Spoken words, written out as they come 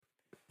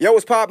Yo,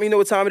 what's poppin'? You know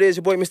what time it is.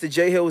 Your boy, Mr.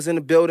 J Hill, is in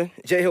the building.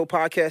 J Hill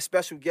Podcast,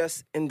 special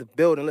guest in the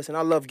building. Listen,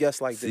 I love guests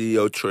like this.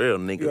 CEO Trayle,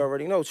 nigga. You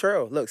already know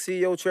Trayle. Look,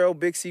 CEO Trayle,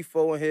 Big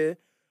C4 in here.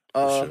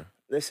 For sure.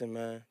 Listen,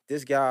 man,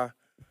 this guy,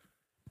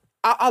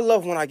 I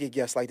love when I get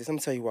guests like this. I'm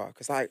gonna tell you why.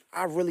 Cause like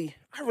I really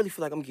feel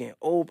like I'm getting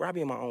old, bro. I be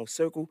in my own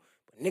circle,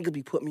 but niggas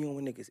be putting me on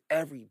with niggas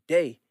every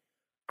day.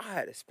 I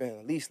had to spend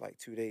at least like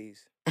 2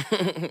 days.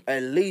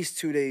 At least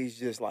 2 days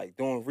just like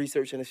doing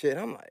research and shit.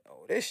 I'm like,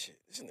 oh, this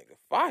nigga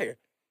fire.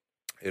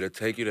 It'll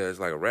take you there. It's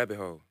like a rabbit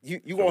hole. You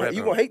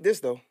gonna hate this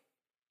though.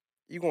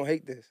 You gonna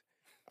hate this.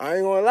 I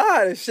ain't gonna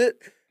lie.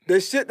 The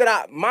shit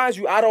that mind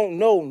you, I don't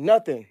know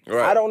nothing.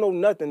 Right. I don't know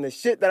nothing. The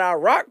shit that I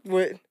rocked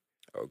with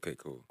Okay,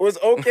 cool. was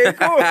okay,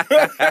 cool.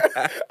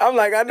 I'm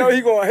like, I know he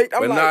gonna hate.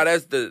 But nah,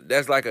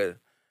 that's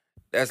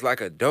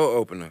like a door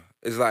opener.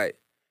 It's like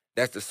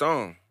that's the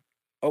song.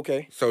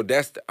 Okay. So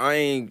I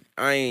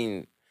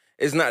ain't.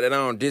 It's not that I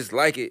don't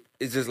dislike it.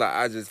 It's just like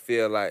I just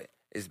feel like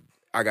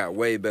I got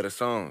way better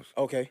songs.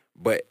 Okay.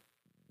 But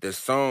the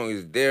song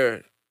is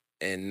there,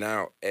 and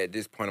now at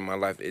this point in my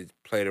life, it's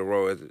played a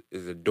role as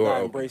a door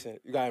opener.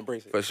 You gotta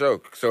embrace it. For sure.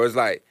 So it's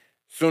like,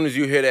 as soon as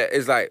you hear that,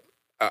 it's like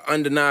an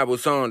undeniable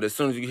song. As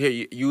soon as you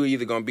hear, you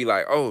either gonna be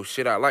like, oh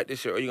shit, I like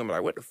this shit, or you gonna be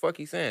like, what the fuck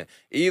he saying?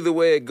 Either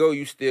way it go,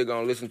 you still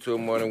gonna listen to it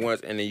more than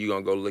once, and then you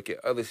gonna go look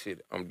at other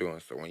shit I'm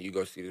doing. So when you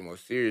go see the more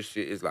serious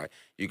shit, it's like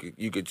you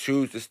could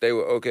choose to stay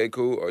with okay,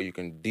 cool, or you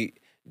can dig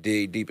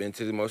deep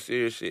into the more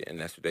serious shit, and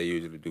that's what they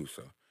usually do.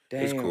 So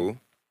it's cool.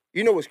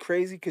 You know what's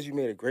crazy? Because you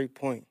made a great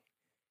point.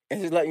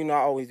 And just let you know, I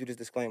always do this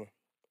disclaimer.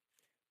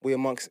 We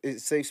amongst,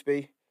 it's safe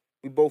space.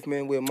 We both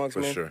men, we amongst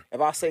men. Sure. If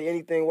I say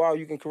anything wild,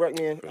 you can correct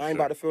me, and I ain't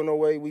about to feel no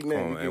way. We men.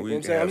 On, you know we what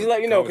I'm saying? I'm just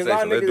letting you know, because a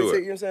lot of niggas, you know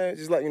what I'm saying?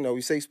 Just let you know,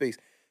 we safe space.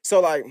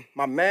 So, like,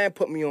 my man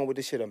put me on with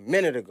this shit a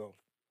minute ago.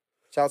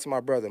 Shout out to my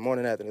brother,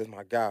 Morning After, this is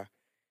my guy.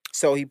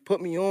 So he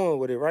put me on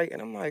with it, right?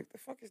 And I'm like, the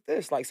fuck is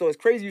this? Like, so it's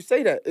crazy you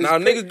say that.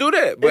 Niggas do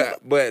that,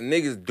 but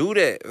niggas do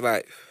that.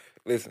 Like,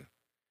 listen,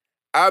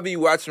 I be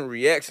watching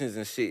reactions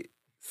and shit.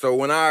 So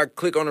when I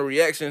click on the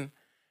reaction,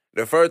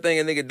 the first thing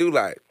a nigga do,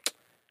 like,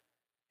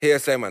 he'll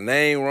say my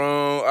name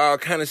wrong, all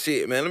kind of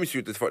shit. Man, let me see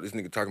what the fuck this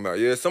nigga talking about.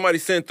 Yeah, somebody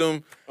sent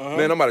them.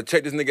 Man, I'm about to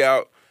check this nigga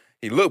out.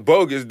 He look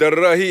bogus,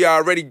 da-da-da. He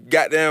already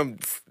goddamn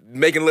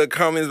making little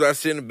comments about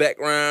shit in the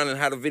background and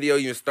how the video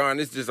even starting.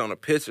 This just on a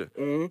picture.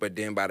 But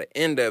then by the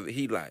end of it,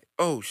 he like,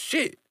 oh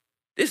shit,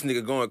 this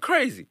nigga going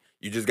crazy.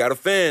 You just got a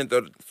fan,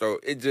 so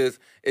it's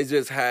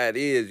just how it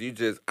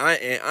is. I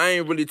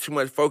ain't really too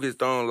much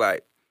focused on,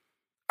 like,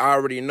 I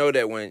already know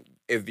that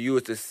if you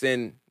was to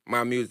send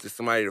my music to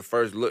somebody, the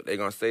first look they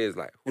gonna say is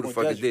like, who the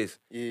fuck is this?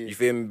 Yeah. You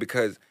feel me?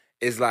 Because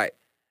it's like,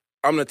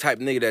 I'm the type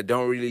of nigga that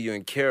don't really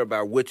even care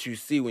about what you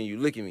see when you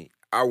look at me.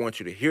 I want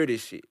you to hear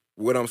this shit,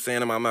 what I'm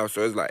saying in my mouth.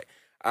 So it's like,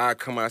 I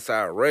come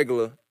outside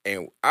regular,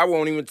 and I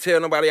won't even tell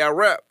nobody I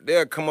rap.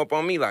 They'll come up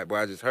on me like, boy,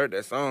 I just heard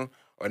that song.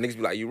 Or niggas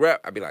be like, you rap?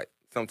 I be like,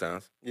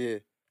 sometimes. Yeah.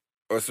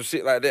 Or some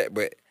shit like that.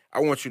 But I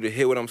want you to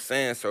hear what I'm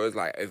saying. So it's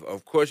like,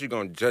 of course you're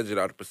gonna judge it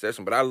out of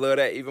perception, but I love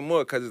that even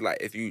more, because it's like,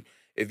 if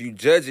you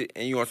judge it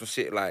and you want some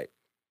shit like,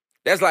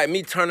 that's like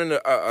me turning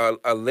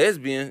a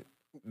lesbian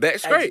back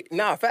straight.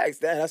 Nah, facts.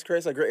 That's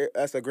crazy.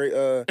 That's a great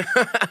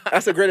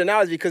that's a great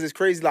analogy, because it's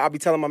crazy. Like, I be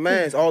telling my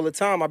mans all the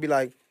time, I be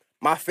like,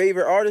 my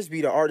favorite artists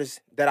be the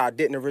artists that I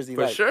didn't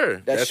originally like. For sure.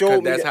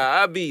 That's how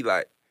I be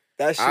like.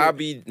 That shit. I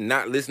be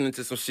not listening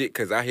to some shit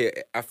because I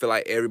feel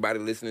like everybody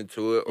listening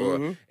to it,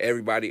 or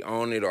everybody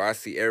on it, or I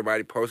see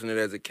everybody posting it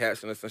as a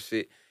caption or some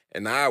shit,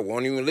 and I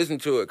won't even listen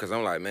to it because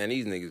I'm like, man,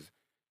 these niggas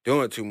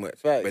doing too much.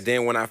 Facts. But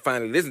then when I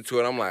finally listen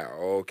to it, I'm like,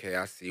 oh, okay,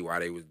 I see why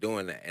they was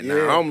doing that. And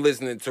now I'm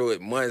listening to it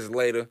months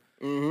later,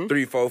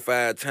 3, 4,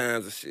 5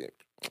 times and shit.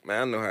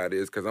 Man, I know how it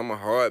is because I'm a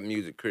hard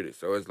music critic,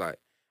 so it's like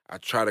I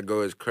try to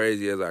go as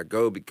crazy as I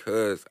go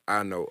because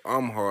I know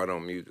I'm hard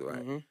on music.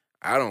 Like,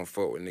 I don't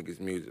fuck with niggas'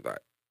 music. Like,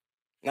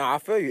 nah, I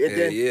feel you. And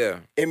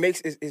then it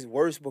makes it's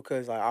worse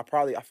because, like,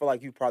 I feel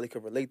like you probably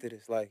could relate to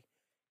this. Like,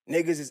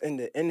 niggas is in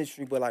the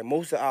industry, but like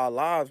most of our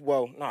lives,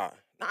 well, not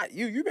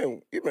you.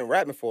 You've been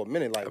rapping for a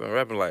minute. Like, I've been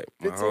rapping like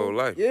my whole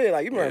life. Yeah,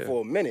 like you've been rapping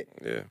for a minute.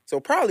 Yeah.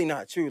 So probably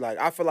not you. Like,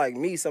 I feel like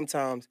me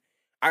sometimes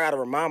I gotta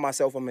remind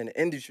myself I'm in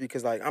the industry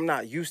because, like, I'm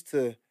not used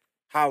to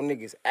how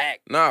niggas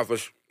act. Nah, for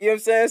sure. You know what I'm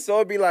saying? So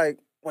it'd be like,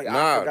 wait,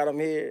 I forgot I'm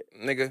here.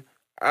 Nigga,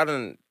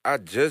 I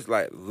just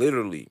like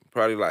literally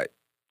probably like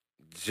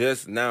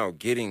just now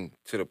getting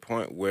to the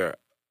point where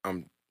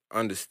I'm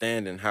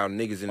understanding how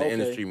niggas in the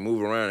industry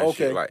move around and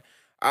shit. Like,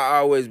 I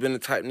always been the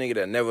type nigga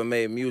that never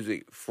made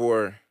music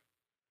for...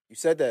 You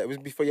said that. It was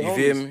before your homies.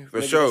 You feel me?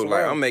 For sure.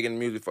 Like, I'm making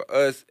music for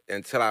us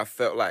until I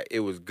felt like it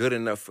was good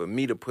enough for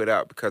me to put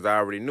out, because I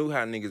already knew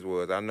how niggas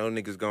was. I know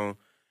niggas gonna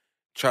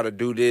try to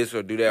do this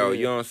or do that, or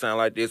you don't sound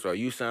like this, or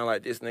you sound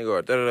like this nigga,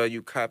 or da-da-da,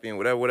 you copying,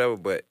 whatever.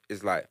 But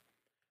it's like,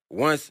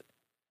 once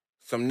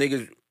some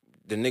niggas...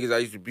 The niggas I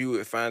used to be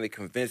with finally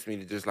convinced me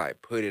to just,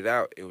 like, put it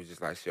out. It was just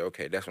like, shit,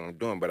 okay, that's what I'm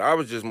doing. But I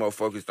was just more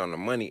focused on the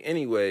money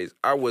anyways.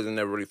 I wasn't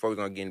never really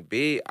focused on getting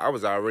big. I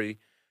was already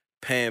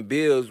paying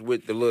bills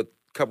with the little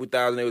couple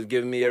thousand they was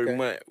giving me every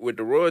month with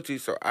the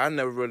royalties. So I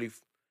never really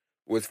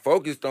was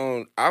focused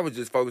on, I was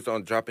just focused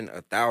on dropping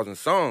 1,000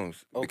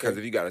 songs. Because Okay.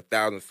 if you got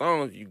 1,000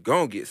 songs, you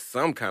gonna get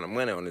some kind of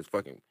money on this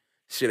fucking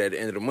shit at the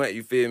end of the month,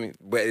 you feel me?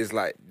 But it's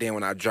like, then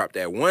when I dropped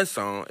that one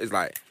song, it's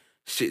like,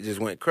 shit just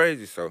went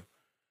crazy, so.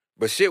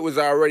 But shit was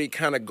already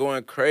kind of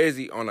going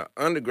crazy on an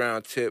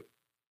underground tip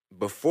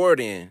before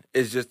then.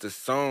 It's just the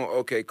song,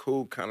 okay,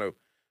 cool, kind of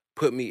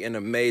put me in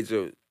a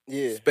major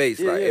space.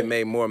 Like, it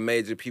made more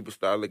major people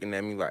start looking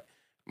at me like,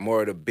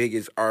 more of the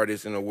biggest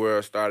artists in the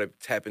world started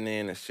tapping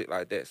in and shit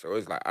like that. So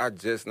it's like I'm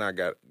just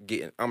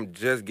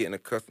getting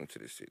accustomed to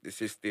this shit. This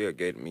shit still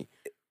getting me.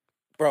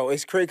 Bro,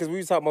 it's crazy because we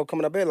was talking about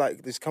coming up here,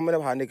 like this coming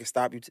up, how niggas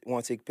stop you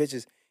want to take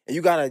pictures, and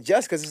you gotta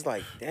adjust because it's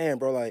like, damn,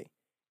 bro, like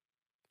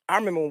I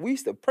remember when we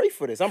used to pray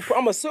for this.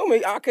 I'm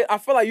assuming I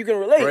feel like you can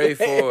relate. Pray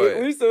for it.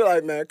 We used to be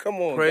like, man, come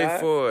on, Pray God.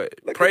 for it.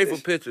 Look Pray at for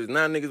this. pictures.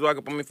 Now niggas walk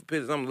up on me for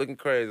pictures. I'm looking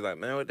crazy. Like,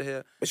 man, what the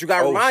hell? But you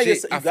gotta remind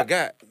yourself. I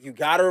forgot. You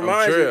gotta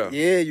remind Trayle. you.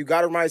 Yeah, you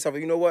gotta remind yourself.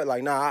 You know what?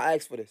 Like, nah, I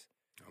asked for this.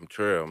 I'm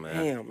Trayle, man.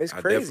 Damn, it's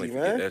I crazy, definitely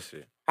man. forget that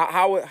shit.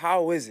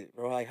 How is it,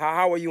 bro? Like,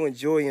 how are you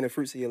enjoying the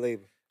fruits of your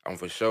labor? I'm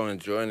for sure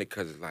enjoying it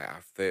because it's like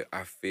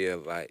I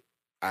feel like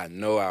I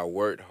know I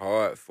worked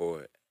hard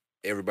for it.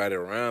 Everybody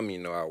around me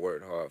know I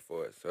worked hard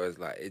for it. So it's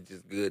like it's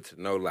just good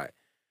to know, like,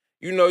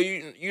 you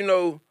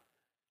know,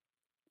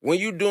 when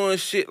you doing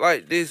shit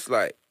like this,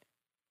 like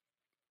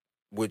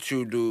what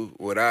you do,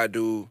 what I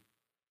do,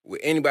 what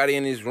anybody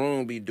in this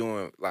room be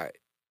doing, like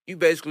you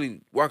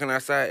basically walking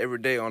outside every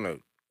day on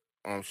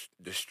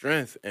the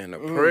strength and the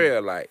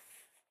prayer, like,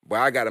 but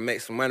I gotta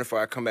make some money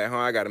before I come back home.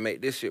 I gotta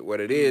make this shit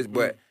what it is.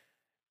 But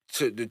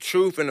to the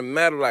truth and the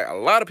matter, like a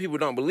lot of people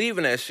don't believe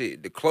in that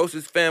shit. The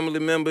closest family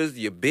members,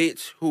 your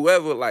bitch,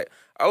 whoever, like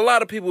a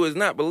lot of people is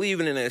not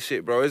believing in that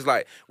shit, bro. It's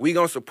like we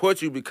gonna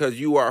support you because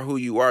you are who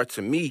you are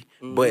to me,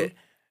 but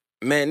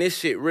man, this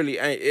shit really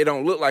ain't. It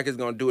don't look like it's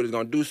gonna do what it's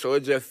gonna do. So it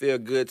just feel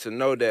good to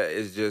know that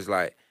it's just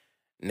like,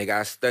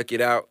 nigga, I stuck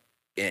it out,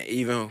 and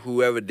even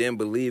whoever didn't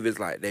believe, it's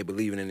like they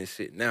believing in this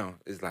shit now.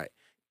 It's like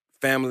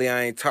family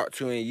I ain't talked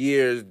to in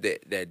years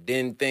that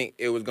didn't think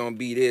it was gonna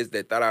be this,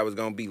 that thought I was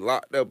gonna be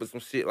locked up or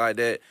some shit like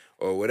that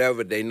or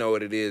whatever. They know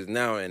what it is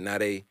now, and now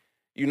they,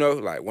 you know,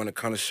 like want to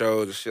come to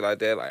shows and shit like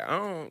that. Like I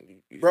don't,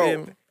 you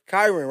feel me?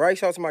 Kyron, right?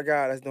 Shout out to my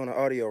guy that's doing the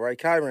audio, right?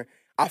 Kyron,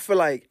 I feel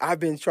like I've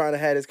been trying to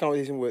have this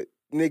conversation with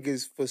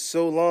niggas for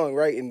so long,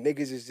 right? And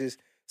niggas is just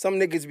some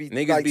niggas be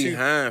like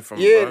behind from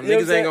yeah, bro.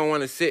 Niggas ain't gonna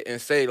want to sit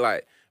and say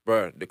like,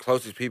 bro, the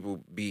closest people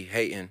be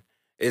hating.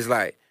 It's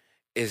like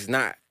it's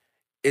not.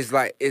 It's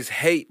like it's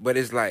hate, but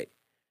it's like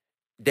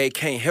they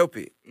can't help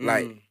it.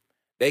 Like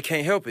they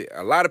can't help it.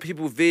 A lot of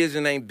people's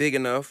vision ain't big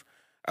enough.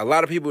 A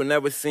lot of people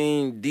never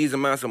seen these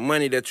amounts of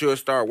money that you'll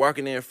start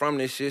walking in from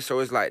this shit. So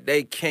it's like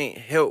they can't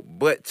help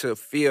but to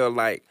feel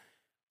like,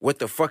 what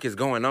the fuck is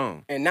going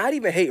on? And not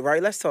even hate,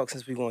 right? Let's talk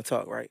since we gonna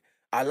talk, right?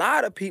 A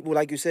lot of people,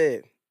 like you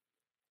said,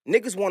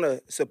 niggas want to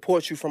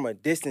support you from a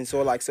distance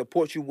or like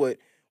support you with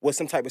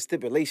some type of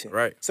stipulation.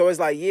 Right. So it's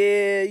like,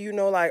 yeah, you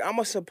know, like I'm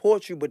gonna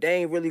support you, but they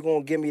ain't really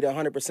gonna give me the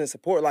 100%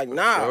 support. Like,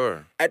 nah.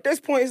 Sure. At this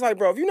point, it's like,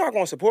 bro, if you're not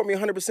gonna support me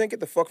 100%, get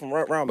the fuck from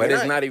around me. But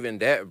it's not even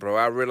that, bro.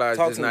 I realize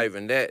it's not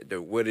even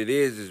that. What it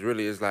is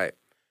really is like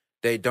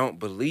they don't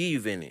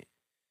believe in it.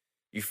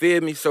 You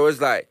feel me? So it's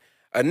like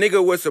a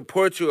nigga would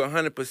support you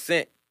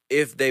 100%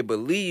 if they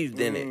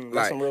believed in it.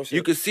 Like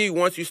you could see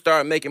once you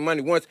start making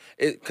money,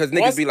 because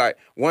niggas be like,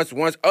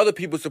 once other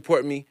people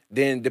support me,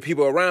 then the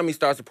people around me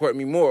start supporting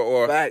me more.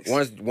 Or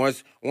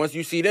once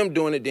you see them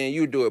doing it, then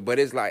you do it. But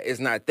it's like, it's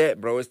not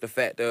that, bro. It's the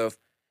fact of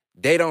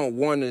they don't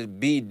want to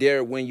be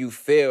there when you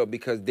fail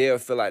because they'll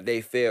feel like they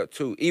failed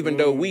too. Even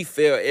though we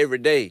fail every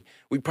day,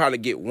 we probably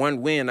get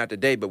one win out the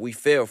day, but we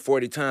fail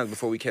 40 times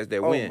before we catch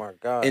that win. Oh my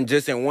God. And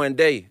just in one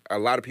day, a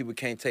lot of people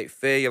can't take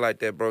failure like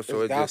that, bro.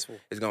 So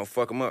it's gonna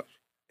fuck them up.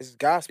 It's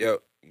gospel.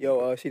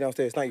 Yo, she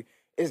downstairs. Thank you.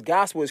 It's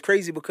gospel. It's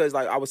crazy because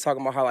like I was talking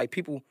about how like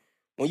people,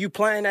 when you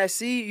planting that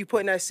seed, you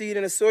putting that seed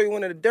in the soil, you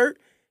in the dirt,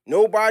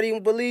 nobody will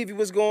believe you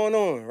what's going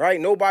on,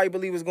 right? Nobody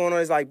believe what's going on.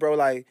 It's like, bro,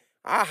 like,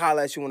 I'll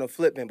holler at you when I'm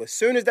flipping. But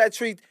soon as that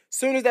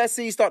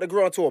seed start to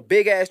grow into a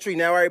big ass tree,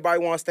 now everybody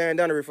want to stand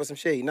under it for some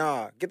shade.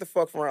 Nah, get the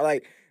fuck from around.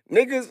 Like,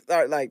 niggas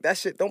are like, that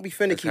shit, don't be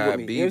finicky with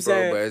me. You know what I'm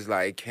saying? But it's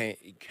like,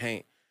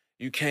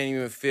 you can't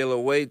even feel a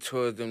way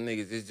towards them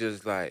niggas. It's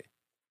just like,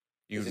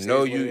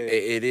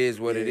 it is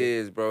what it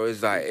is, bro.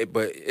 It's like,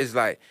 but it's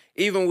like,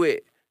 even with,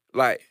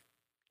 like,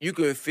 you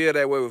can feel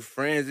that way with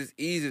friends. It's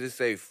easy to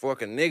say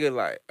fuck a nigga,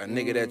 like a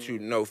nigga that you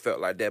know felt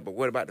like that. But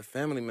what about the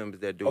family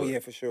members that do it? Oh, yeah,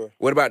 for sure.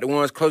 What about the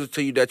ones closer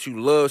to you that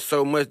you love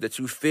so much that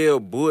you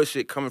feel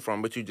bullshit coming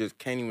from, but you just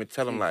can't even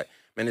tell them, like,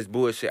 man, this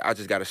bullshit, I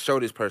just got to show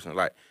this person.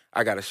 Like,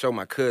 I got to show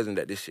my cousin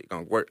that this shit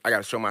gonna work. I got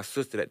to show my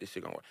sister that this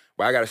shit gonna work.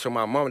 But I got to show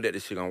my mama that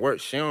this shit gonna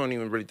work. She don't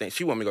even really think,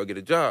 she want me to go get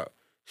a job.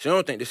 She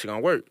don't think this shit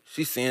gonna work.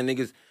 She seeing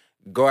niggas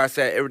go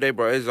outside every day,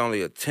 bro. It's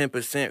only a 10%,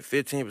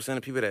 15%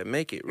 of people that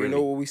make it, really. You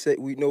know what we say?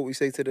 We know what we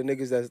say to the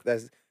niggas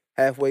that's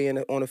halfway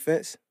on the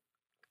fence?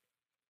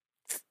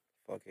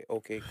 Fuck it.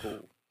 Okay,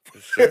 cool. For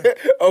sure.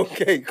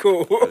 Okay,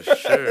 cool. For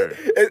sure.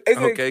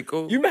 Okay,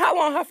 cool.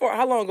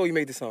 How long ago you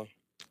made this song?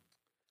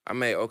 I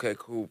made okay,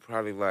 cool.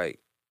 Probably like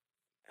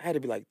I had to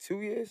be like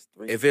 2 years,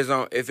 3. if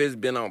it's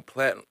been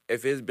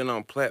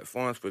on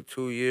platforms for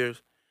 2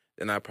 years,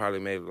 then I probably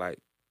made like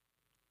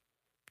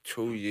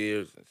 2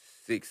 years and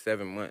 6,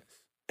 7 months.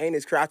 Ain't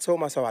this crazy? I told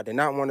myself I did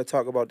not want to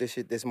talk about this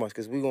shit this much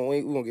because we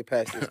gonna get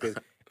past this because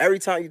every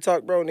time you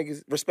talk, bro,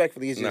 niggas,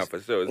 respectfully, it's Nah, just for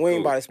sure, it's we ain't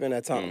cool. about to spend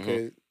that time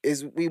Mhm.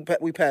 because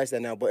we past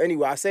that now. But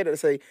anyway, I say that to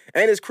say,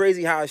 ain't this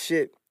crazy how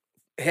shit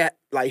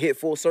hit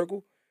full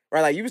circle,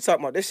 right? Like you was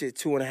talking about this shit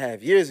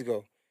 2.5 years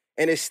ago,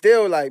 and it's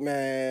still like,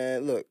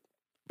 man, look,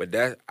 But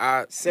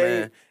same.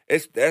 man,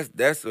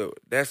 that's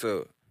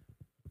a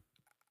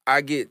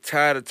I get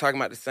tired of talking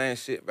about the same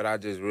shit, but I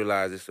just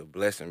realize it's a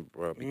blessing,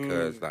 bro,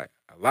 because like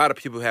a lot of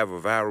people have a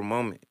viral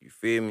moment. You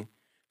feel me?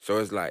 So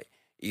it's like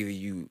either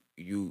you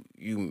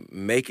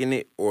making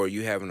it or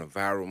you having a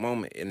viral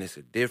moment, and it's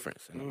a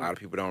difference. And a lot of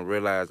people don't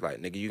realize, like,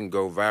 nigga, you can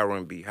go viral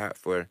and be hot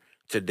for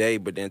today,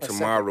 but then A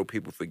tomorrow second.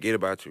 people forget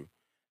about you.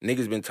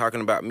 Niggas been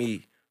talking about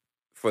me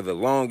for the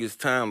longest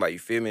time, like, you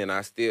feel me? And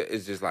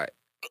it's just like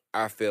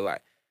I feel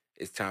like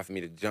it's time for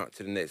me to jump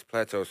to the next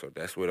plateau. So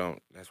that's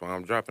why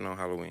I'm dropping on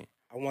Halloween.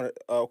 I wanted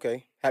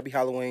okay. Happy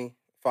Halloween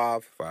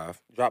 5,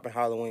 5 dropping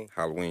Halloween.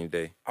 Halloween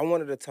day. I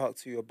wanted to talk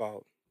to you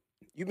about.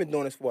 You've been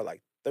doing this for what,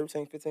 like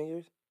 13, 15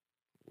 years?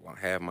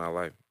 Half my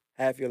life.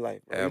 Half your life,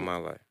 bro. Half my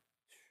life.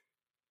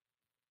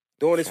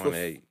 Doing this for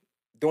 28.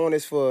 doing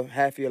this for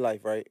half your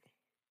life, right?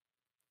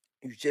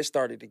 You just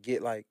started to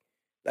get like,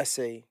 let's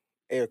say,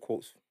 air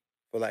quotes,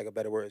 for like a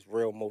better word, is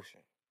real motion.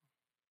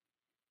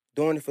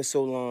 Doing it for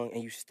so long,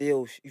 and you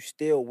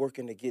still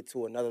working to get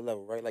to another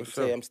level, right? Like For you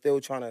say, sure. I'm still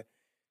trying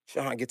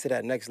to get to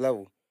that next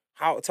level.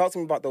 How talk to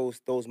me about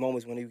those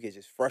moments when you get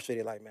just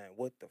frustrated, like, man,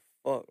 what the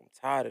fuck? I'm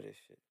tired of this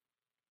shit.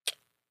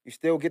 You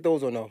still get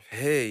those or no?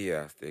 Hey,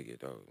 yeah, I still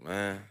get those,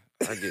 man.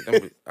 I get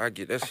them. I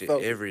get that I shit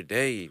felt it. every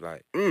day.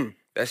 Like Mm.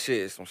 that shit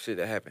is some shit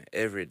that happen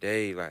every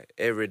day. Like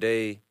every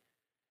day,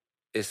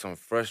 it's some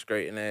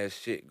frustrating ass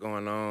shit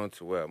going on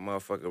to where a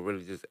motherfucker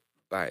really just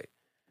like,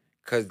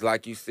 cause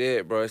like you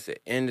said, bro, it's an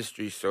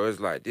industry, so it's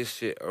like this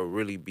shit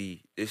really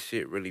be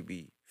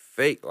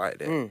fake like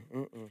that,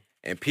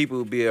 and people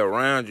will be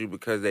around you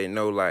because they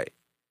know like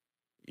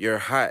you're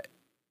hot.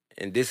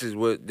 And this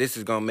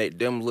is gonna make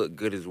them look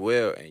good as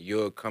well, and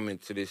you'll come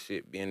into this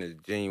shit being as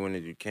genuine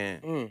as you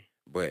can.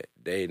 But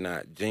they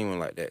not genuine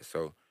like that.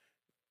 So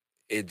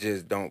it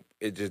just don't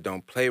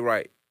play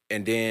right.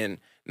 And then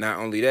not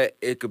only that,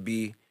 it could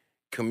be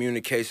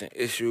communication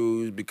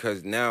issues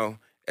because now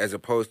as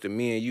opposed to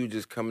me and you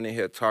just coming in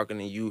here talking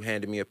and you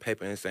handing me a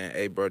paper and saying,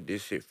 "Hey, bro,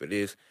 this shit for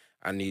this.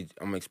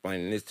 I'm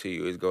explaining this to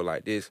you. It's go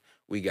like this."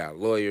 We got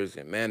lawyers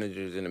and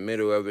managers in the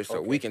middle of it,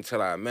 so we Okay. can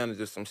tell our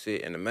manager some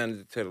shit and the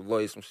manager tell the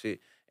lawyer some shit,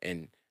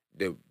 and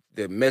the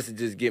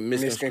messages get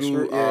misconstrued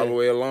Misconstrued, all yeah. the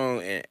way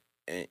along, and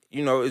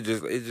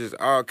it's just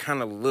all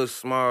kind of little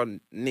small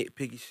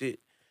nitpicky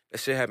shit. That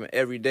shit happen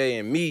every day,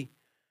 and me,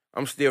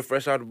 I'm still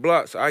fresh out the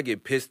block, so I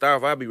get pissed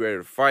off. I be ready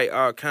to fight,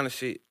 all kind of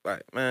shit.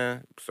 Like,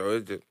 man, so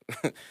it's just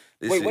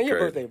this Wait, shit when your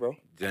crazy. birthday, bro?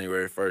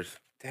 January 1st.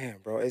 Damn,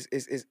 bro. It's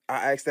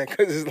I asked that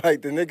because it's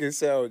like the niggas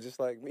sell just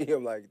like me.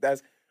 I'm like,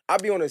 I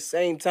be on the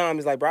same time.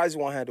 It's like, bro, I just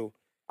want to handle.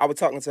 I was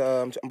talking to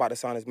I'm about to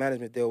sign this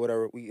management deal,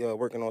 whatever. We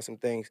working on some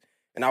things,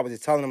 and I was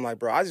just telling him like,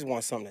 bro, I just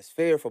want something that's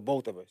fair for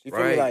both of us. You feel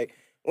me? Right. Like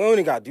we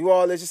only got to do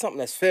all this. Just something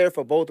that's fair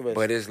for both of us.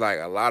 But it's like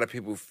a lot of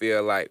people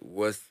feel like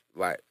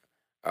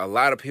a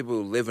lot of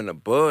people living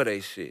above they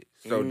shit.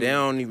 So they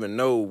don't even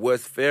know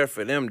what's fair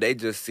for them. They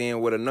just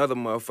seeing what another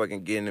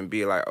motherfucking getting and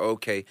be like,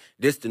 okay,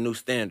 this the new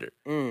standard.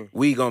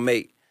 We gonna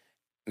make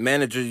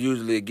managers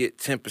usually get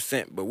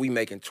 10%, but we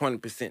making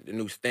 20% the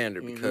new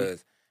standard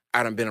because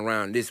I done been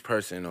around this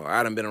person or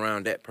I done been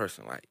around that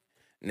person. Like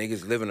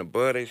niggas living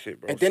above they shit,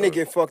 bro. And then they So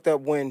get fucked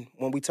up when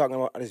we talking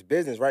about this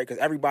business, right?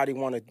 Because everybody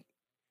want to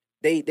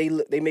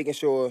they making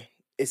sure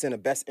it's in the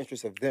best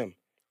interest of them,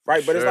 for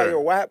right? But it's like, yo,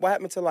 sure. what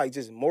happened to like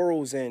just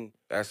morals and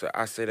I say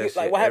that like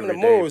shit what happened to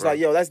every day, morals? bro. Like,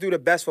 yo, let's do the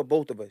best for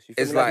both of us. You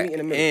feel It's me? Let's meet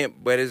in like, the middle.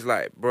 but it's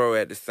like, bro,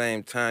 at the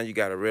same time, you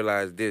gotta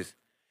realize this.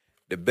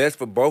 The best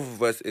for both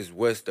of us is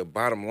what's the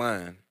bottom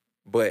line.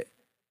 But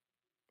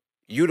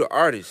you the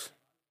artist.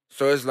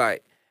 So it's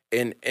like,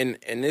 in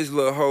this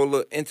whole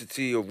little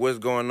entity of what's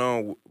going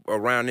on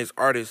around this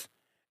artist,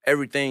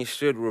 everything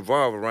should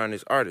revolve around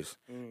this artist.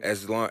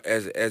 As long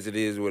as it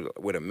is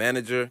with a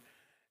manager,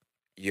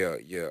 your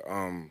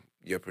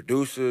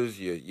producers,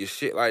 your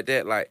shit like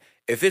that. Like,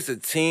 if it's a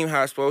team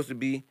how it's supposed to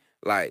be,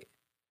 like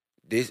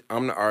this,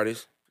 I'm the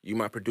artist, you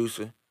my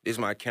producer, this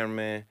my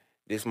cameraman,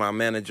 this my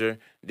manager,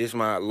 this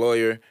my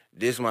lawyer,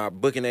 this my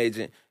booking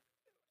agent,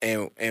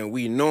 and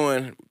we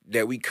knowing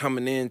that we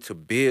coming in to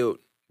build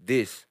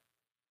this.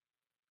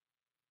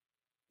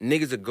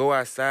 Niggas will go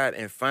outside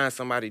and find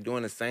somebody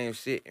doing the same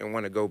shit and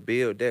want to go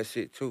build that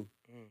shit too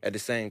at the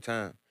same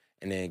time.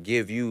 And then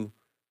give you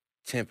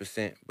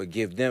 10%, but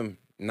give them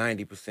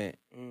 90%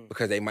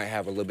 because they might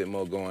have a little bit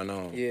more going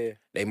on. Yeah.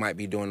 They might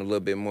be doing a little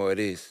bit more of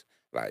this.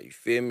 Like, you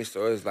feel me?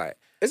 So it's like,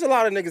 It's a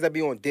lot of niggas that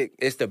be on dick.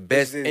 it's the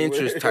best is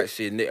interest weird. type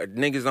shit.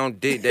 Niggas on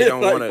dick, they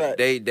don't Like want to, that.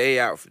 they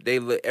out, they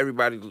look,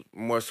 everybody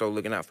more so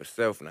looking out for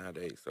self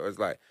nowadays. So it's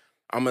like,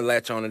 I'm going to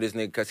latch on to this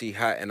nigga because he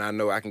hot and I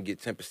know I can get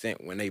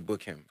 10% when they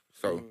book him.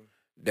 So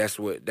that's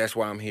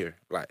why I'm here.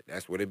 Like,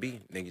 that's what it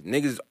be.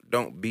 Niggas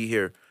don't be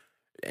here.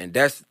 And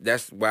that's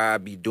why I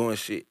be doing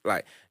shit.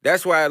 Like,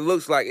 that's why it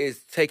looks like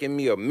it's taking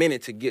me a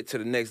minute to get to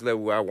the next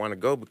level where I want to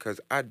go because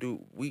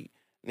nigga,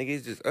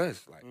 it's just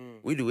us. Like,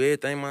 we do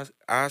everything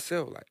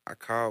ourselves. Like,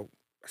 I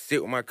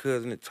sit with my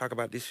cousin and talk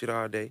about this shit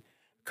all day.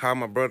 Call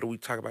my brother, we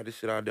talk about this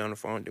shit all day on the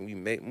phone, then we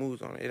make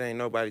moves on it. It ain't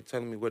nobody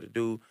telling me what to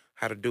do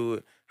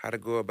it, how to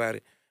go about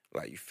it.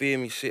 Like, you feel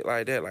me? Shit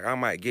like that. Like, I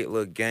might get a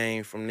little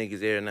game from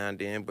niggas every now and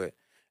then, but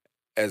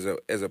as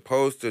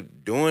opposed to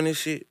doing this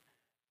shit,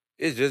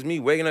 it's just me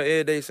waking up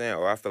every day saying,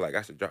 oh, I feel like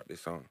I should drop this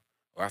song.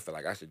 Or I feel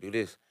like I should do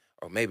this.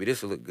 Or maybe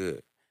this will look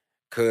good.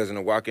 Cousin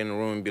will walk in the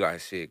room and be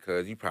like, shit,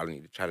 cuz, you probably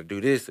need to try to do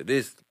this or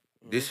this.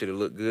 This should have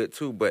looked good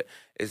too. But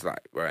it's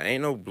like, bro,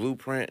 ain't no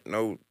blueprint,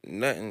 no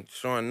nothing,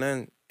 showing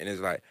nothing. And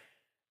it's like,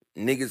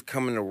 niggas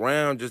coming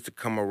around just to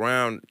come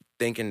around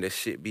thinking the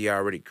shit be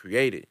already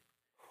created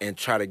and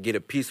try to get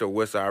a piece of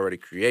what's already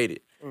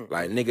created.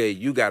 Like, nigga,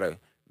 you gotta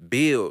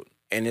build.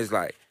 And it's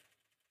like,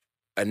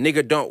 a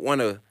nigga don't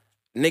wanna,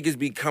 niggas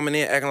be coming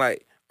in acting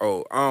like,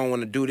 oh, I don't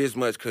want to do this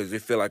much because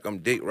it feel like I'm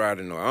dick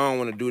riding, or I don't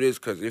want to do this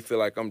because it feel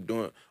like I'm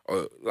doing,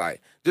 or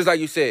like, just like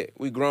you said,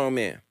 we grown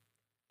men.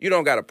 You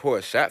don't got to pour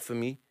a shot for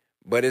me,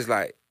 but it's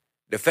like,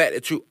 the fact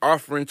that you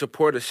offering to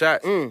pour the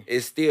shots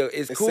is still,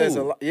 it's cool. Says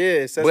a lot,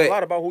 it says a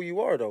lot about who you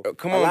are, though.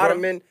 Come on, a lot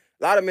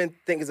bro. of men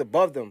think it's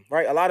above them,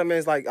 right? A lot of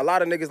niggas,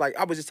 like,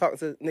 I was just talking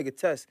to nigga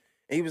Tess,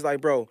 and he was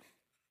like, bro,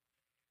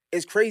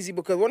 it's crazy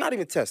because, well, not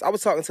even Tess. I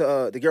was talking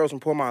to the girls from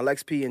Portmont,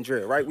 Lex P and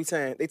Drill, right?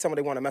 They tell me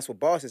they want to mess with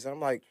bosses. And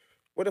I'm like,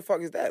 what the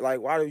fuck is that?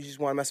 Like, why do you just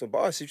want to mess with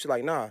bosses? She's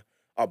like, nah,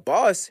 a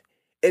boss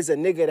is a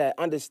nigga that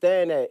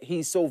understand that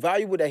he's so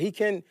valuable that he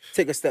can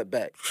take a step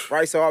back,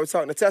 right? So I was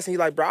talking to Tess, and he's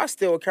like, bro, I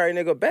still carry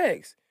nigga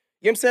bags.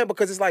 You know what I'm saying?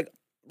 Because it's like,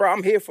 bro,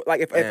 I'm here for,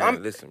 like, if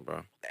I'm... Listen,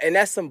 bro. And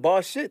that's some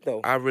boss shit, though.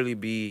 I really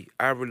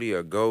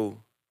go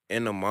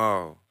in the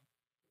mall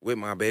with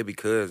my baby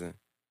cousin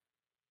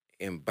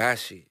and buy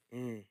shit.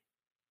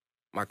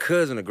 My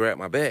cousin will grab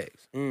my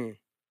bags.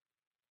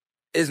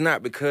 It's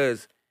not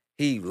because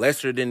he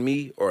lesser than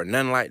me or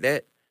nothing like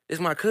that. It's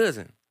my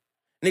cousin.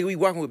 Nigga, we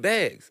walking with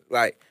bags.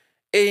 Like,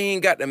 it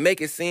ain't got to make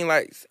it seem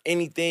like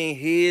anything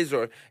his,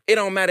 or it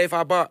don't matter if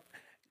I bought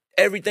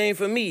everything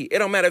for me. It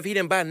don't matter if he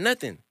didn't buy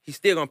nothing. He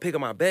still gonna pick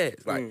up my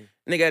bags. Like,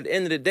 nigga, at the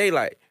end of the day,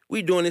 like,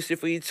 we doing this shit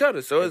for each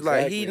other. So it's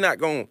like, he not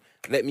gonna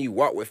let me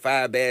walk with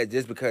 5 bags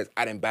just because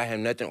I didn't buy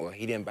him nothing or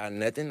he didn't buy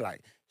nothing.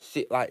 Like,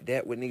 shit like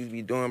that, what niggas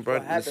be doing, bro.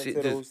 What happened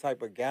to those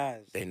type of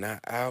guys? They not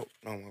out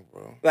no more,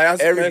 bro. Like,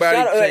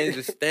 everybody changed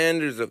the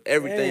standards of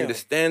everything. Damn. The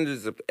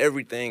standards of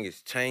everything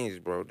is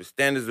changed, bro. The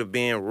standards of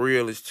being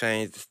real is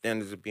changed. The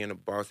standards of being a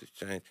boss is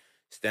changed.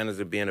 Standards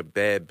of being a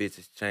bad bitch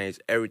has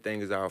changed.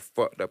 Everything is all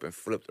fucked up and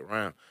flipped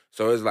around.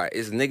 So it's like,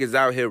 it's niggas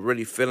out here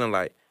really feeling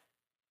like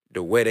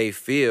the way they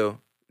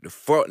feel, the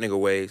fuck nigga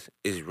ways,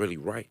 is really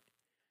right.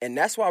 And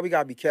that's why we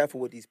gotta be careful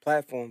with these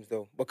platforms,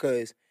 though,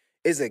 because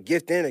it's a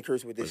gift and a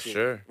curse with this shit.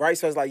 Sure. Right?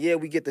 So it's like, yeah,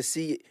 we get to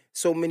see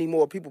so many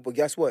more people, but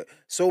guess what?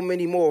 So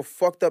many more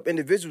fucked up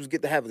individuals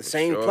get to have the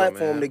same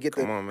platform to get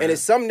and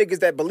it's some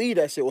niggas that believe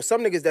that shit, or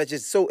some niggas that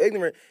just so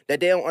ignorant that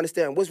they don't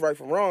understand what's right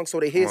from wrong,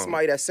 so they hear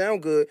somebody that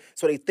sound good,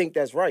 so they think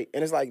that's right.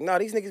 And it's like, nah,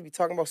 these niggas be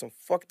talking about some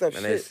fucked up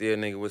shit. And they see a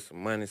nigga with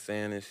some money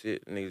saying this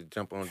shit, niggas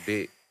jump on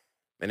dick.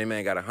 Man, that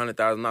man got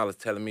 $100,000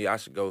 telling me I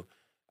should go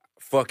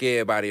fuck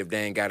everybody if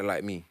they ain't got it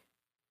like me.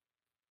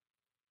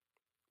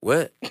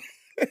 What?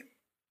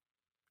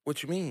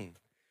 What you mean?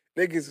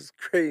 Niggas is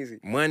crazy.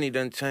 Money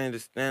done changed the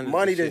standards.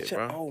 Money of done shit,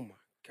 changed. bro. Oh my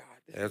God.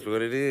 That's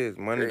what it is.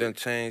 Money done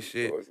changed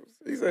shit.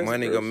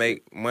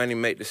 Money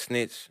make the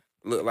snitch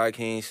look like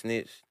he ain't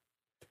snitched.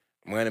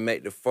 Money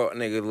make the fuck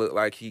nigga look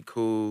like he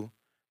cool.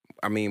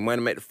 I mean,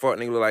 money make the fuck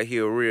nigga look like he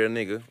a real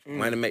nigga.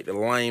 Money make the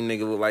lame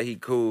nigga look like he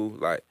cool.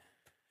 Like,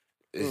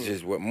 it's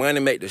just what money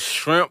make the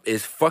shrimp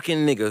is fucking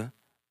nigga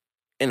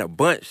in a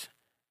bunch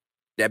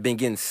that been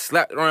getting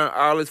slapped around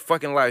all his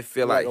fucking life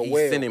feel like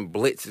he's sending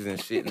blitzes and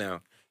shit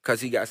now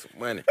because he got some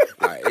money.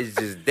 Like, it's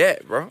just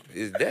that, bro.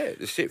 It's that.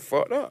 The shit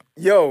fucked up.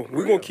 Yo,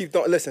 we're going to keep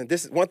throwing. Listen,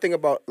 this is one thing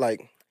about,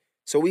 like,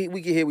 so we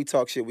get here, we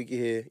talk shit, we get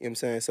here, you know what I'm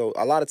saying? So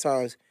a lot of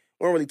times,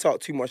 we don't really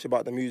talk too much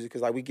about the music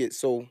because, like, we get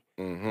so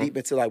deep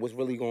into, like, what's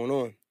really going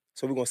on.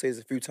 So we're going to say this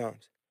a few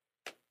times.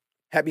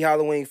 Happy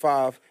Halloween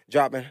 5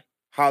 dropping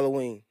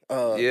Halloween.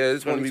 Yeah,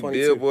 it's gonna be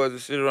billboards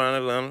and shit around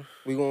Atlanta.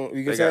 We got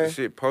the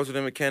shit posted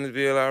in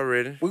Mechanicsville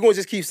already. We're gonna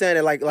just keep saying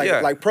it like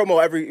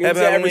promo every Happy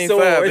Halloween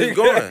 5. It's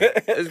going.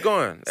 It's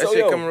going. That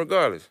shit coming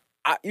regardless.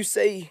 You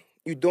say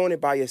you're doing it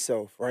by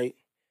yourself, right?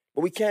 But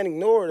we can't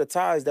ignore the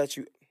ties that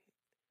you.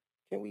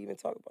 Can we even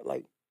talk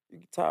about you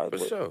ties? For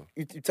sure.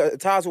 You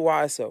ties with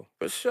YSL.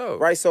 For sure.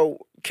 Right.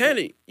 So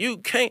you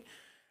can't.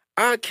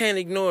 I can't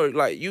ignore it.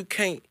 Like, you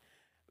can't.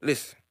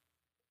 Listen.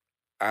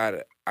 Out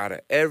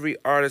of every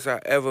artist I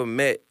ever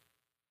met,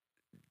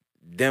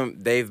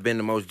 they've been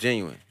the most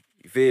genuine.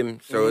 You feel me?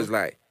 So it's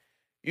like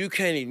you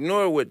can't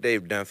ignore what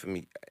they've done for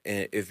me,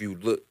 and if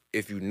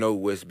you know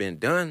what's been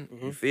done,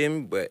 you feel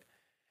me? But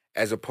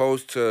as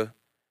opposed to,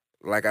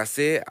 like I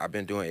said, I've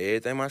been doing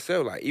everything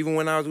myself. Like even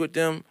when I was with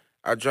them,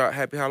 I dropped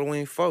Happy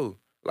Halloween 4.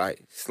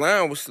 Like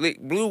Slime was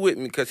slick blue with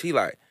me because he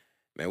like,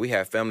 man, we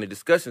had family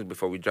discussions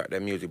before we dropped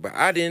that music, but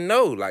I didn't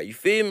know. Like you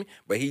feel me?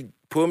 But he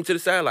pulled me to the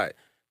side like,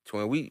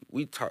 Twin,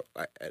 we talk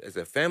like as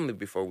a family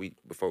before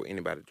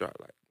anybody drop.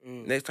 Like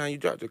next time you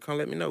drop, just come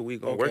let me know. We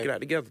gonna work it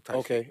out together.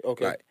 Type shit.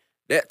 Okay. Like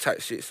that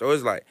type shit. So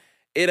it's like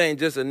it ain't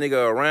just a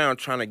nigga around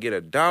trying to get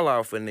 $1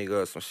 off a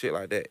nigga or some shit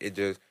like that.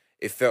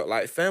 It felt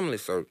like family.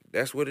 So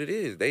that's what it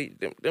is.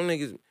 Them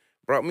niggas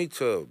brought me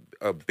to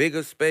a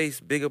bigger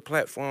space, bigger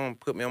platform.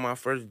 Put me on my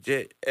first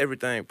jet.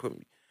 Everything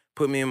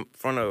put me in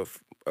front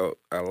of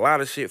a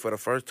lot of shit for the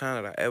first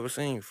time that I ever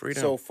seen.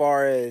 Freedom. So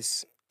far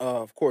as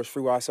of course,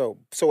 free YSL.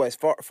 So as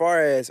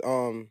far as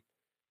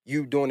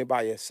you doing it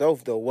by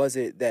yourself though, was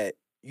it that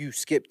you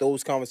skipped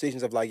those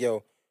conversations of like,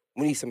 yo,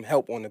 we need some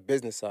help on the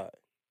business side?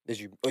 Did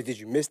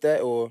you miss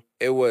that or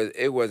it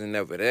wasn't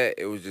never that.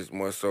 It was just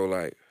more so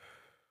like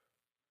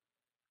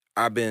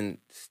I've been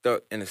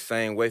stuck in the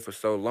same way for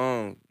so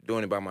long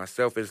doing it by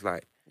myself. It's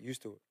like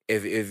used to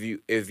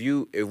it?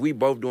 if we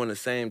both doing the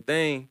same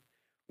thing,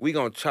 we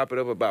gonna chop it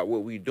up about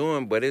what we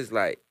doing, but it's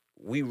like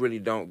we really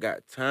don't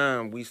got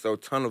time. We so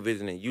tunnel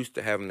vision and used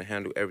to having to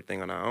handle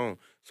everything on our own.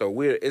 So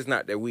it's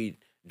not that we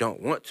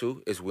don't want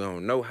to, it's we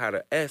don't know how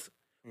to ask.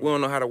 We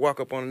don't know how to walk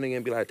up on a nigga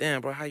and be like, damn,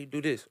 bro, how you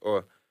do this?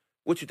 Or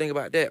what you think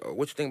about that? Or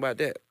what you think about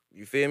that?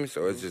 You feel me?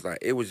 So it's just like,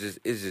 it's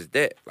just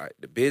that, like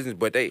the business.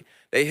 But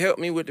they helped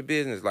me with the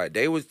business. Like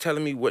they was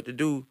telling me what to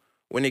do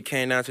when it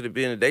came down to the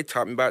business. They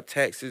taught me about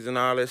taxes and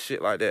all that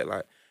shit like that.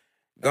 Like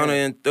Gunna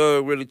and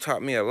Thug really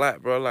taught me a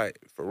lot, bro. Like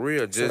for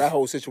real. So that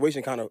whole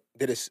situation kind of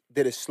did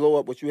it slow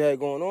up what you had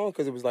going on?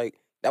 Because it was like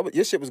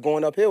your shit was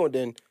going uphill and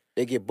then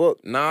they get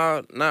booked.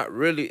 Nah, not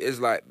really. It's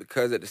like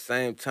because at the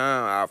same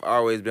time I've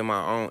always been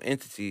my own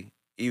entity,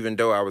 even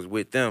though I was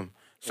with them.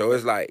 So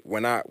it's like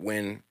when I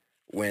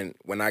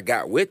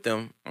got with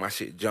them, my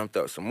shit jumped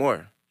up some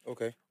more.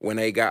 Okay. When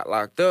they got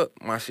locked up,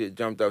 my shit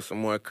jumped up some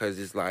more because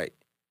it's like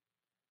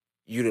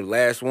you the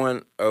last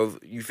one of,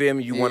 you feel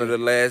me? You one of the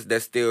last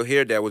that's still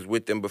here that was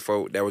with them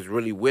before, that was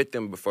really with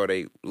them before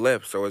they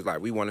left. So it's like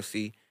we want to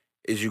see,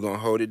 is you gonna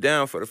hold it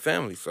down for the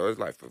family? So it's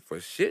like for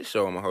shit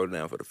show, I'm gonna hold it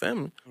down for the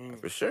family.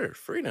 For sure,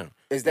 freedom.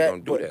 Is that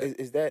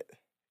is that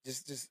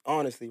just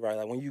honestly, right?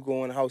 Like when you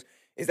go in the house,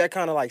 is that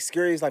kind of like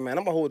scary? It's like, man,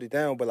 I'm gonna hold it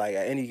down, but like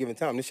at any given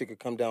time, this shit could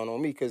come down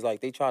on me because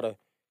like they try to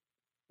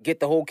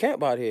get the whole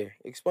camp out here.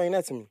 Explain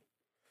that to me.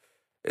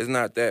 It's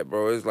not that,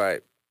 bro. It's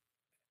like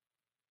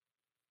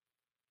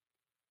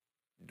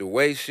the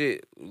way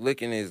shit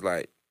looking is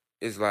like,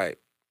 it's like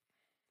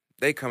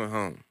they coming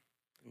home.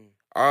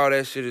 All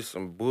that shit is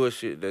some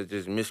bullshit that's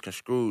just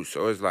misconstrued.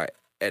 So it's like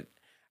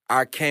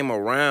I came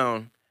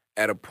around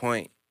at a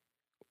point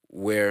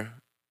where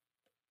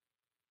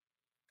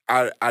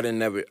I didn't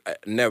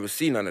never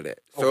see none of that.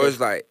 So it's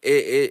like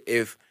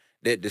if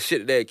the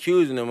shit that they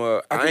accusing them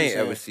of, I ain't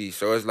ever see.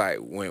 So it's like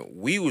when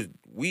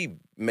we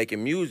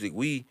making music,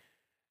 we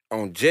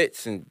on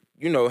jets and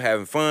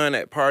having fun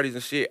at parties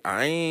and shit.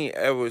 I ain't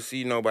ever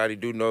see nobody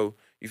do no.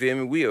 You feel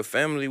me? We a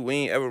family. We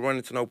ain't ever run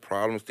into no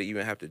problems to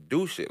even have to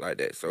do shit like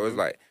that. So it's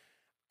like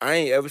I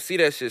ain't ever see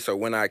that shit. So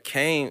when I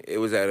came, it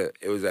was at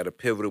a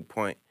pivotal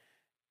point,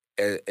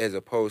 as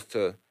opposed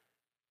to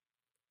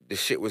the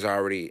shit was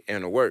already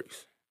in the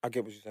works. I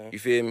get what you're saying. You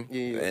feel me?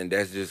 Yeah. And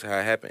that's just how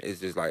it happened. It's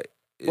just like.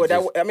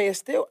 It's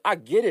still, I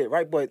get it,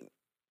 right? But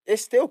it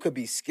still could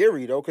be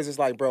scary though, because it's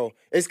like, bro,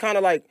 it's kind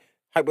of like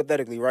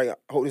hypothetically, right? I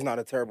hope it's not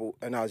a terrible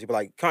analogy, but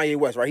like Kanye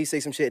West, right? He say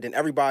some shit, then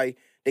everybody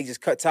they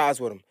just cut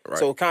ties with him. Right.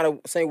 So kind of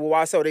saying,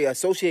 well, YSL, they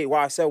associate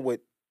YSL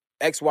with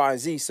X, Y, and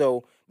Z.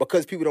 So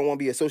because people don't want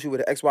to be associated with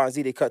the X, Y, and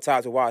Z, they cut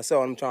ties with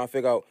YSL. And I'm trying to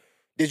figure out,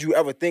 did you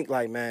ever think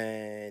like,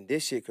 man,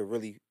 this shit could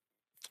really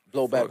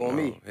blow back on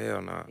me?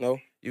 Hell no. No?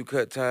 You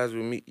cut ties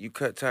with me. You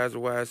cut ties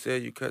with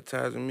YSL. You cut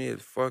ties with me.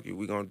 It's fuck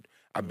you.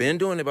 I've been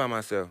doing it by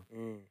myself.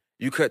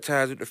 You cut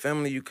ties with the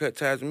family. You cut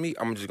ties with me.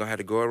 I'm just gonna have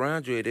to go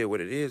around you. It is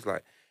what it is.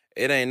 Like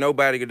it ain't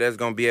nobody that's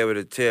gonna be able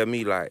to tell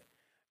me like,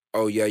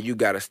 oh yeah, you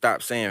gotta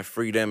stop saying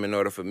freedom in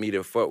order for me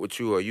to fuck with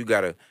you, or you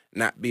gotta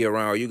not be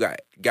around, or you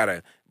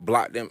gotta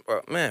block them.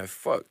 Man,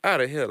 fuck out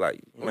of here.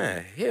 Like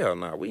man, hell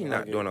no. We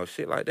not doing no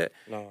shit like that.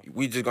 No.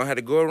 We just gonna have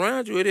to go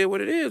around you. It is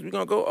what it is. We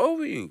gonna go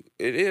over you.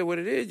 It is what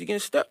it is. You getting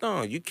stepped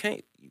on. You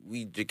can't.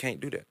 We just can't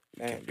do that.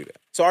 You can't do that.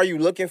 So are you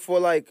looking for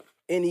like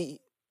any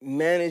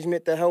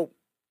management to help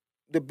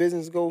the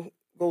business go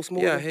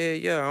smooth? Yeah, hell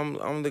yeah. I'm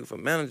looking for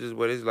managers,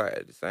 but it's like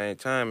at the same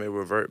time it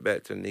revert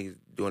back to niggas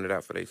doing it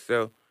out for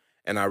themselves.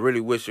 And I really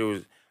wish it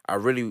was. I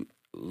really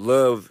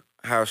love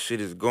how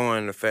shit is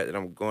going. The fact that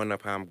I'm going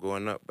up how I'm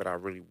going up, but I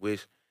really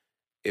wish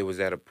it was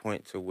at a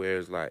point to where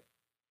it's like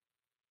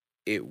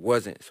it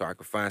wasn't, so I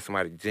could find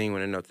somebody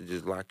genuine enough to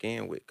just lock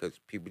in with. Because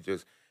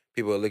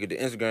people look at the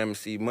Instagram and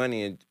see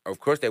money, and of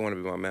course they want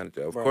to be my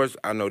manager. Of course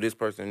I know this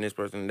person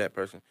and that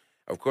person.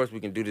 Of course, we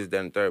can do this, that,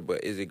 and third,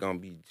 but is it gonna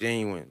be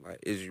genuine? Like,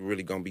 is you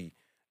really gonna be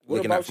What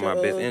looking out about for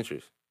my best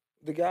interest?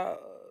 the guy,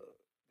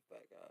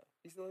 that guy?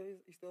 He still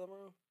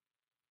around?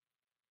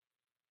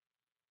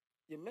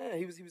 Yeah, man.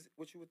 He was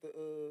with you with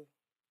the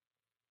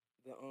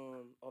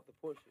off the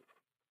porch shit.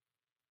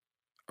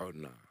 Oh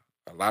nah,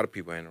 a lot of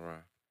people ain't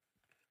around.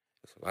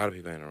 There's a lot of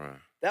people ain't around.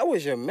 That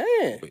was your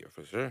man. But yeah,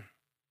 for sure.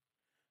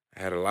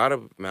 I had a lot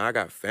of man. I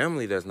got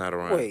family that's not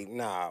around.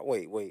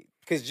 Wait.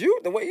 Cause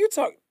the way you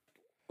talk,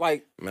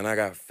 like, Man, I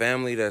got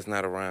family that's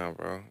not around,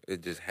 bro.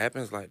 It just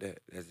happens like that.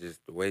 That's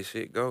just the way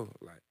shit go.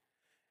 Like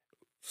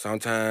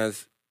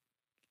sometimes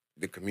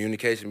the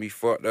communication be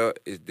fucked up.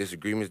 It's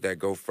disagreements that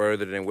go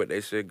further than what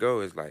they should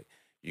go. It's like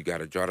you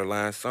gotta draw the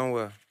line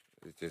somewhere.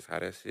 It's just how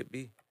that shit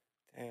be.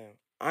 damn,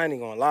 I ain't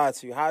even gonna lie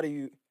to you. How do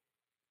you?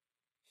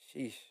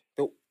 Sheesh.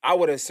 I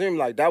would assume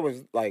like that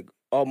was like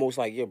almost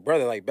like your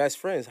brother, like best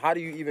friends. How do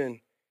you even?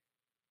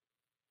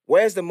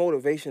 Where's the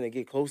motivation to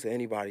get close to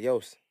anybody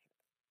else?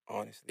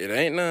 Honestly, It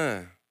ain't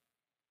none.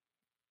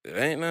 It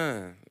ain't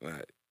none.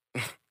 Like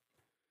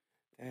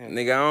damn.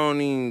 nigga, I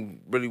don't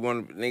even really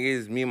want to. Nigga,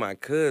 it's me and my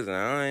cousin.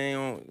 I ain't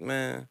on,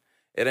 man.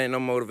 It ain't no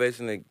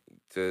motivation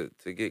to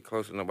get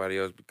close to nobody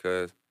else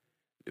because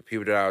the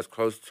people that I was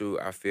close to,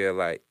 I feel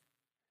like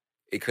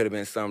it could have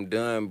been something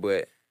done,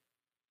 but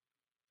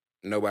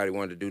nobody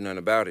wanted to do nothing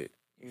about it.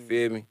 You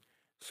feel me?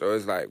 So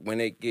it's like when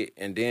it get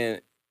and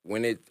then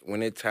when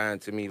it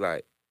tied to me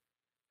like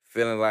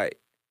feeling like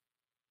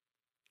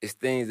it's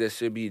things that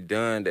should be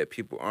done that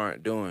people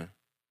aren't doing,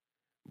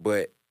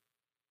 but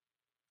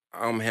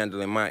I'm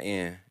handling my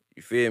end.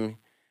 You feel me?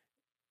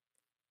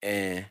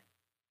 And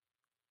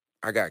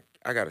I got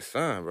a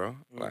son, bro.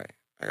 Like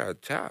I got a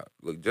child.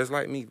 Look just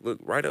like me. Look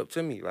right up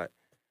to me. Like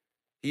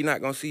he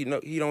not gonna see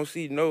he don't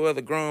see no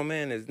other grown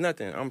man as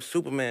nothing. I'm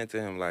Superman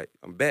to him. Like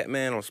I'm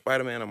Batman, I'm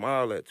Spider-Man, I'm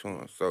all that to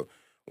him. So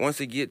once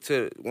it get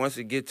to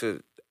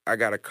I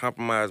gotta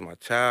compromise my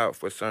child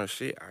for certain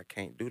shit, I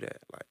can't do that.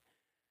 Like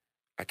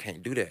I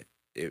can't do that.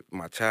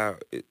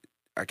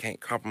 I can't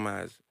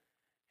compromise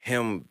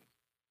him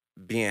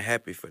being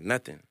happy for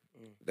nothing.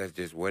 That's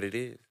just what it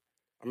is.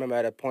 I remember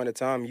at a point in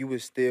time you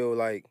was still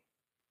like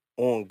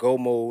on go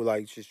mode,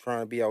 like just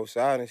trying to be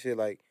outside and shit.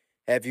 Like,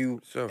 have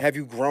you So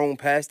grown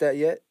past that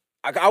yet?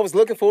 I was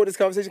looking forward to this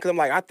conversation because I'm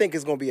like, I think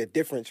it's gonna be a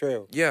different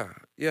trail, yeah.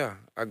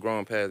 I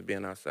grown past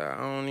being outside.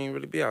 I don't even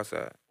really be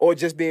outside. or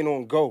just being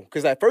on go.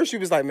 Because at first you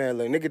was like, man,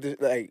 look, nigga,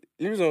 like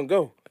you was on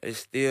go, It's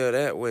still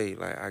that way.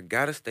 Like I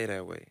gotta stay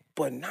that way.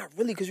 but not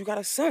really because you got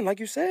a son, like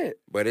you said.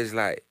 But it's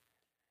like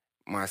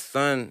my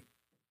son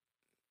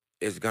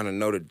is gonna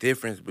know the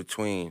difference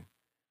between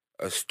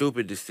a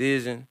stupid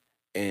decision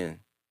and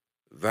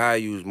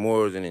values,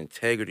 morals, and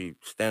integrity,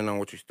 standing on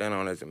what you stand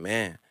on as a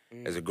man.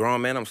 As a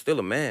grown man, I'm still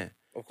a man.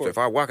 Of So course. if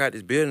I walk out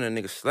this building and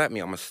a nigga slap me,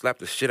 I'm gonna slap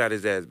the shit out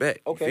his ass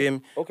back. You Okay, feel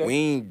me? okay. We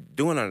ain't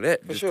doing none of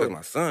that just because sure.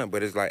 my son.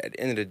 But it's like at the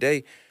end of the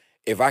day,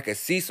 if I can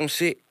see some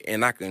shit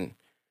and I can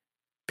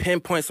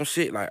pinpoint some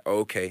shit, like,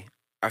 okay,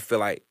 I feel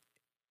like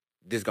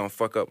this gonna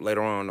fuck up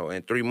later on, or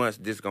in 3 months,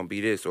 this gonna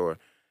be this, or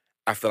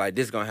I feel like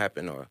this gonna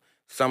happen, or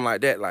something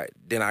like that, like,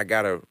 then I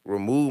gotta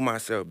remove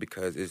myself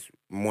because it's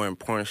more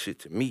important shit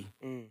to me.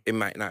 It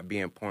might not be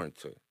important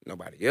to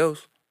nobody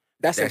else.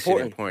 That's that important.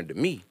 shit important to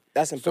me.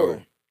 That's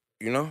important. So,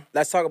 you know?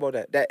 Let's talk about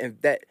that.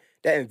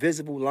 That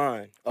invisible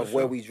line of For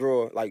where sure. we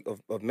draw, like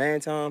of man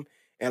time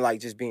and like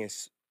just being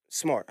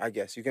smart. I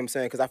guess you get what I'm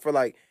saying. Because I feel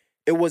like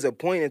it was a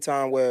point in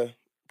time where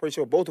pretty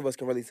sure both of us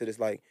can relate to this.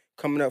 Like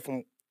coming up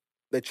from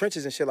the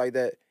trenches and shit like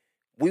that,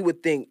 we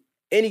would think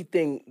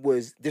anything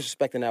was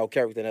disrespecting our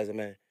character as a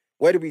man.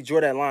 Where do we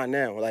draw that line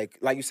now? Like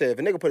you said, if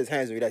a nigga put his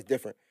hands on you, that's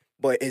different.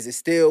 But is it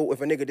still,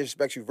 if a nigga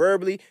disrespects you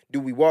verbally, do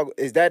we walk?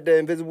 Is that the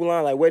invisible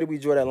line? Like where do we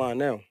draw that line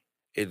now?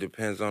 It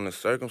depends on the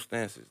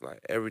circumstances.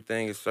 Like,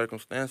 everything is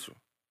circumstantial.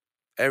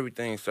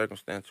 Everything is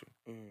circumstantial.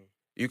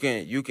 You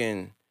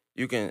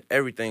can,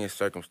 everything is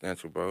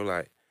circumstantial, bro.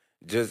 Like,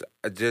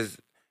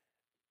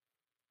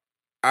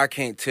 I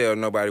can't tell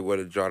nobody where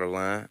to draw the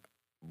line,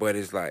 but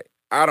it's like,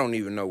 I don't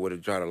even know where to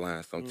draw the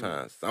line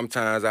sometimes.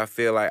 Sometimes I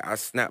feel like I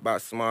snap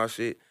out small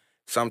shit.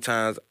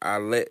 Sometimes I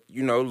let,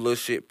 little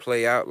shit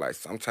play out. Like,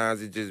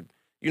 sometimes it just,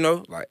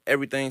 like,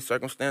 everything's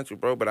circumstantial,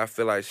 bro. But I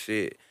feel like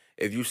shit,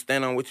 if you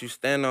stand on what you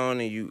stand on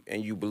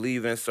and you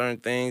believe in certain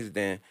things,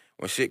 then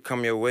when shit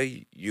come your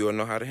way, you'll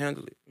know how to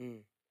handle it.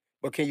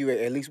 But can you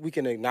at least we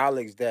can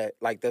acknowledge that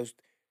like those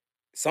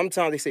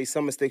sometimes they say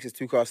some mistakes is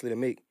too costly to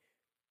make.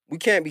 We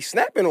can't be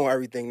snapping on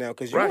everything now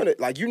because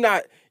Right. you're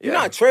not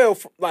Trayle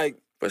like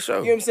For sure.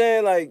 you know what I'm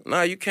saying like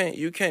Nah, you can't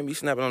be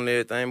snapping on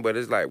everything, but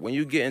it's like when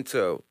you get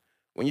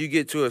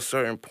to a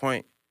certain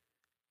point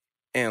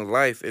in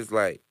life, it's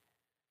like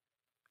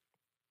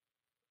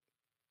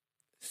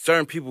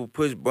certain people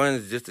push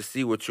buttons just to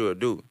see what you'll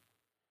do.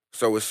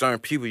 So with certain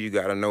people, you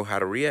gotta know how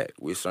to react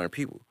with certain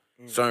people.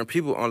 Certain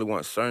people only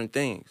want certain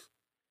things.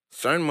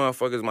 Certain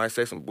motherfuckers might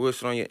say some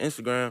bullshit on your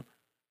Instagram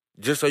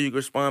just so you can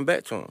respond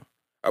back to them.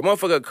 A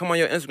motherfucker come on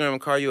your Instagram and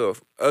call you a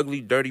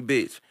ugly, dirty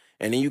bitch,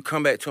 And then you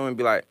come back to them and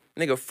be like,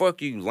 nigga,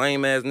 fuck you,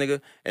 lame ass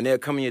nigga. And they'll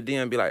come in your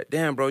DM and be like,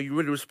 damn, bro, you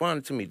really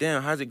responded to me.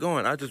 Damn, how's it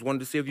going? I just wanted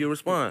to see if you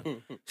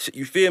respond.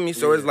 You feel me?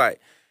 So it's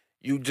like,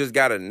 you just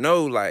gotta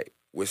know, like,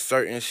 with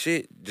certain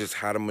shit, just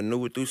how to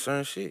maneuver through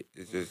certain shit.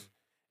 It's just,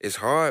 it's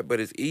hard, but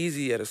it's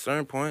easy at a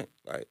certain point.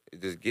 Like,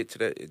 it just get to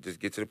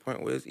the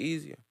point where it's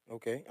easier.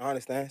 Okay, I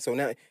understand. So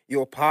now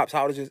your pops,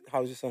 how old is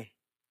your son?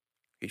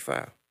 He's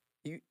 5.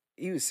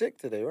 He was sick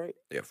today, right?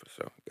 Yeah, for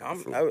sure. Got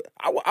the flu.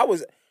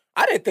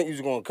 I didn't think you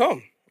was gonna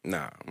come.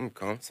 Nah, I'm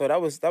come. So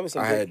that was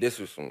some. I had this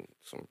with some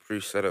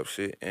pre-setup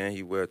shit, and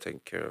he well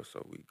taken care of,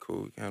 so we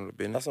cool. We can handle the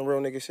business. That's some real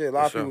nigga shit. A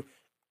lot of people,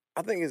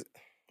 I think it's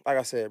like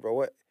I said,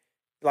 bro.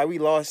 Like we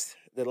lost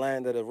the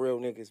land of the real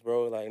niggas,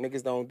 bro. Like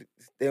niggas don't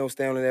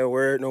stand on their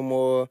word no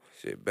more.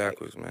 Shit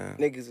backwards, man.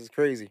 Niggas is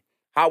crazy.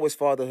 How was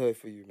fatherhood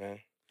for you, man?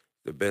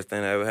 The best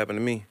thing that ever happened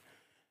to me.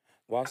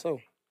 Why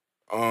so?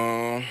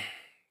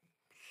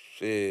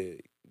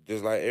 Shit,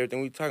 just like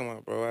everything we talking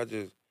about, bro.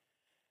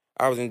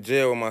 I was in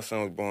jail when my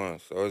son was born,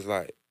 so it's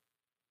like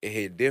it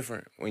hit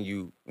different when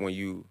you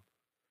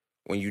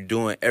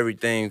doing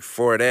everything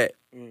for that,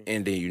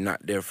 and then you're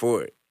not there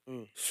for it.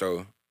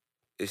 So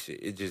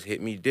it just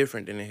hit me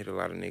different than it hit a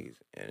lot of niggas,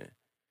 and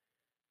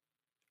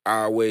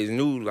I always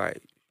knew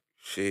like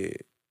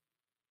shit.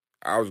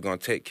 I was gonna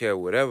take care of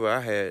whatever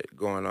I had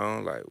going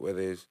on, like whether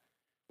it's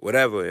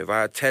whatever. If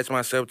I attach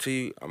myself to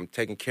you, I'm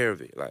taking care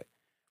of it. Like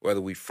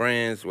whether we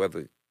friends,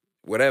 whatever,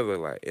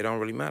 like it don't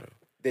really matter.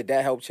 Did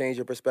that help change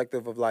your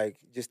perspective of like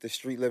just the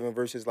street living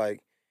versus like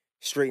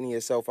straightening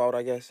yourself out,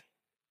 I guess?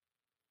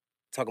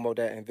 Talking about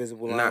that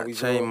invisible line. Not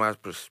change my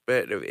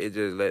perspective, it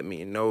just let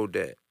me know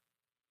that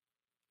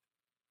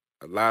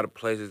a lot of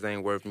places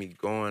ain't worth me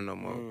going no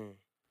more.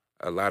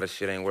 A lot of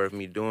shit ain't worth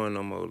me doing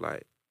no more.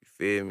 Like, you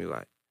feel me?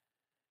 Like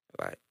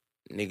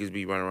niggas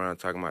be running around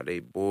talking about they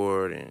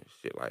bored and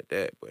shit like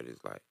that, but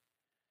it's like,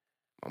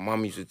 my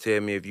mom used to tell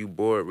me, if you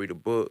bored, read a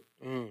book.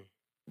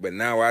 But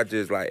now I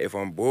just, like, if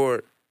I'm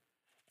bored,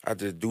 I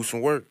just do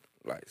some work.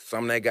 Like,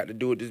 something that got to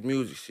do with this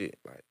music shit.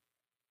 Like,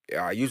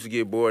 yeah, I used to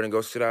get bored and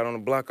go sit out on the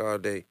block all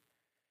day.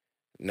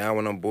 Now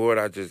when I'm bored,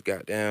 I just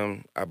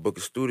I book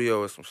a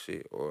studio or some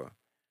shit. Or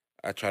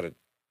I try to,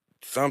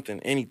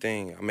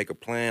 anything. I make a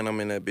plan, I'm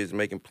in that bitch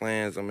making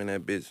plans, I'm in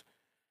that bitch,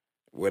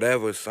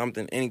 whatever,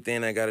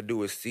 anything that got to do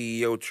with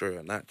CEO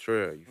Trayle, not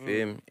Trayle, you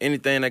feel me?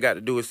 Anything that got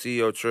to do with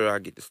CEO Trayle, I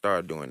get to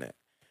start doing that.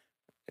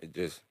 It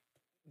just...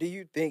 Do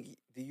you think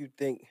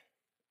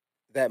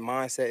that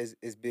mindset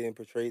is being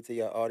portrayed to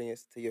your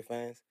audience, to your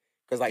fans?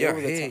 Because like it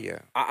was a time,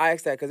 I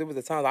asked that because it was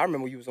a time I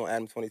remember you was on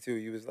Adam 22.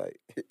 You was like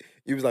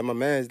my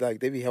man's like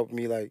they be helping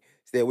me like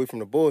stay away from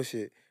the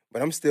bullshit,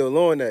 but I'm still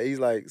on that. He's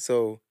like,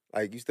 so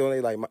like you still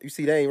ain't like you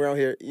see they ain't around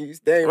here,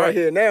 they ain't right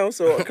here now.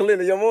 So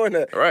clearly I'm on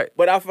that. Right.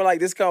 But I feel like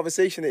this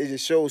conversation it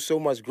just shows so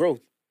much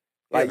growth.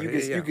 Like you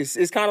can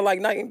it's kind of like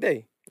night and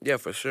day. Yeah,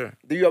 for sure.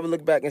 Do you ever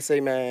look back and say,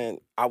 man,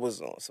 I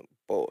was on some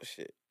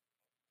bullshit?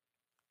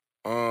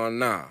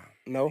 Nah.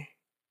 No?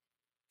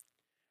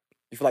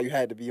 You feel like you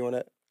had to be on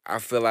that? I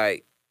feel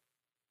like,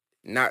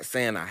 not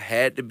saying I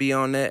had to be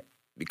on that,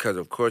 because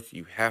of course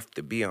you have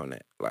to be on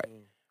that. Like,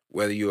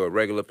 whether you're a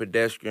regular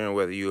pedestrian,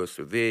 whether you're a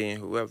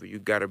civilian, whoever, you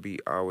gotta be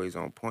always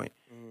on point.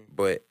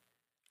 But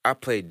I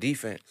play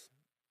defense.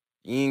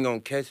 You ain't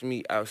gonna catch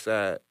me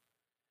outside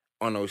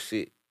on no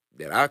shit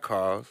that I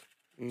caused.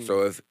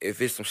 So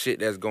if it's some shit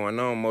that's going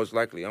on, most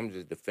likely I'm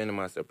just defending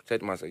myself,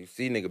 protecting myself. You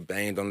see nigga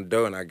banged on the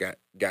door and I got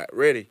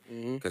ready.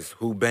 Because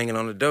who banging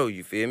on the door,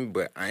 you feel me?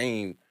 But I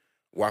ain't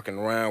walking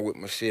around with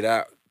my shit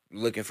out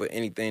looking for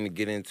anything to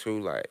get into.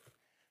 Like,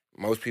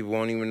 most people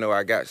won't even know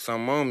I got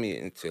something on me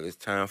until it's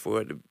time for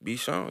it to be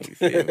shown, you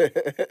feel me?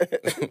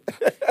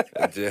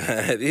 That's just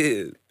how it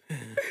is.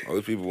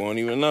 Most people won't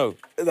even know.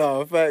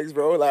 No, facts,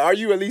 bro. Like, are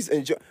you at least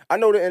enjoying... I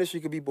know the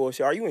industry could be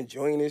bullshit. Are you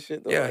enjoying this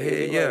shit, though? Yeah,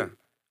 like, yeah.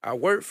 I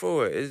work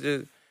for it.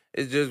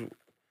 It's just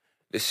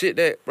the shit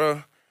that,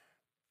 bro,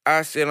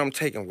 I said I'm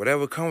taking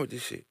whatever come with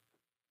this shit.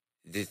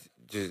 Just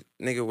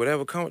nigga,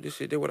 whatever come with this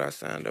shit, that's what I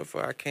signed up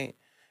for.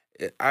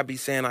 I be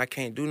saying I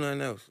can't do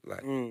nothing else.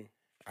 Like,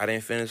 I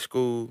didn't finish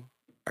school.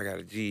 I got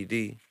a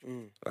GED.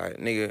 Like,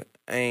 nigga,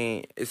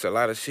 it's a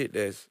lot of shit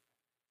that's,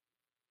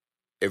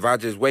 if I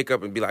just wake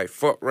up and be like,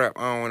 fuck rap,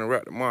 I don't want to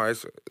rap tomorrow,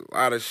 it's a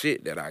lot of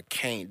shit that I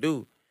can't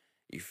do.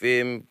 You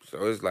feel me?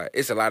 So it's like,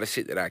 it's a lot of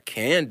shit that I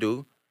can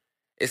do.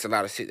 It's a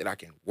lot of shit that I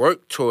can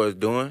work towards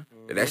doing.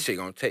 That shit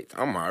gonna take.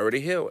 I'm already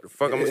here. What the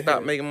fuck? I'm gonna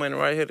stop making money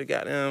right here to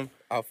goddamn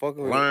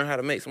learn how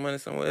to make some money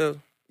somewhere else.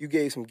 You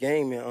gave some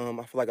game, and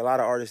I feel like a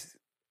lot of artists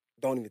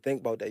don't even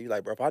think about that. You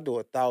like, bro, if I do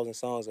 1,000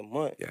 songs a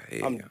month,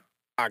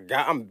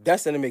 I'm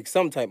destined to make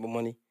some type of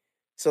money.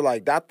 So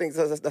like, I think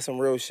that's some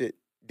real shit.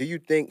 Do you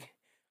think?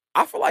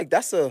 I feel like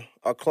that's a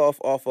cloth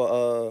off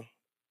of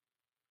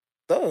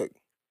Thug.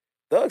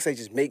 Thug say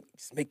just make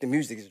the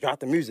music, just drop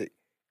the music,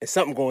 and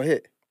something gonna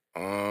hit.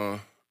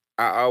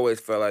 I always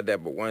felt like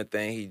that, but one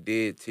thing he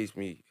did teach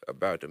me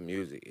about the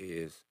music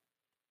is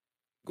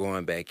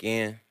going back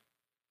in.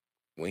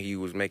 When he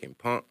was making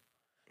Pump,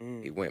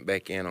 he went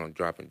back in on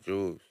dropping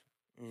jewels.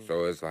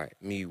 So it's like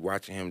me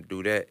watching him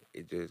do that,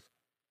 it just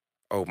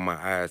opened my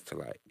eyes to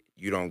like,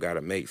 you don't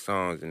gotta make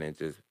songs and then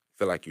just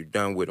feel like you're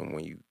done with them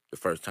when you the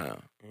first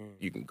time.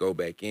 You can go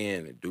back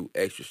in and do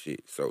extra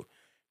shit. So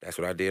that's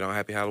what I did on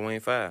Happy Halloween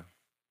 5,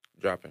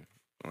 dropping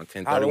on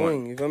 1031.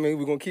 Halloween, you feel me?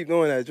 We're gonna keep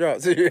doing that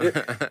drops.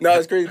 No,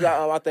 it's crazy.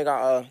 I think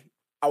I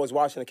was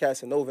watching a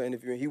Casanova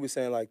interview and he was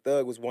saying like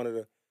Thug was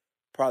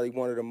probably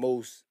one of the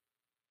most,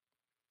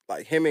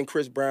 like him and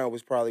Chris Brown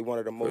was probably one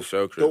of the most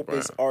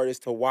dopest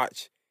artists to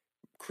watch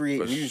create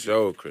music. For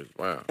sure, Chris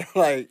Brown.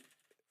 Like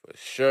for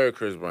sure,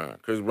 Chris Brown.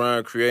 Chris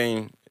Brown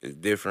creating is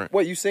different.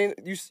 What, you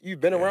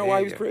been around while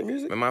he was creating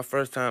music? Man, my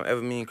first time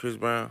ever meeting Chris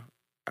Brown,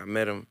 I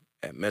met him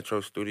at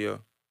Metro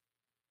Studio.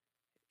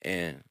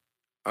 And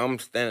I'm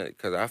standing,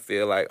 because I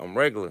feel like I'm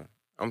regular.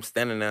 I'm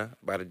standing there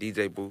by the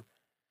DJ booth,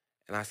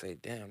 and I say,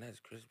 damn,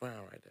 that's Chris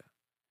Brown right there.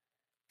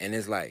 And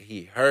it's like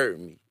he heard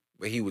me,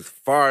 but he was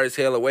far as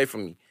hell away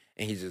from me.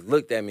 And he just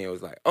looked at me and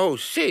was like, oh,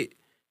 shit,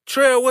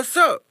 Trayle, what's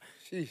up?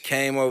 Sheesh.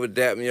 Came over,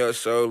 dapped me up,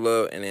 showed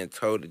love, and then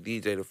told the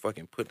DJ to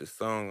fucking put the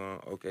song on.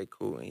 Okay,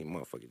 cool. And he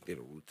motherfucking did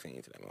a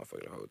routine to that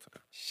motherfucker the whole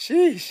time.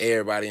 Sheesh.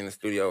 Everybody in the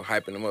studio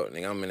hyping him up.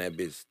 Nigga, I'm in that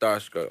bitch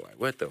starstruck. Like,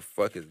 what the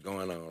fuck is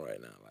going on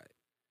right now? Like,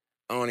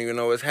 I don't even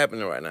know what's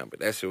happening right now, but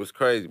that shit was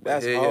crazy.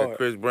 But that's hard. Yeah,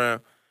 Chris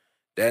Brown,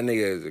 that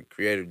nigga is a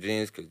creative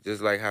genius, because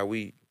just like how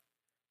we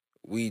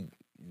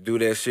do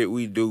that shit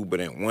we do, but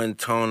in one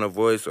tone of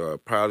voice or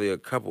probably a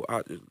couple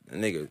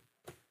niggas.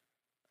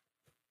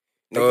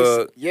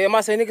 Yeah, I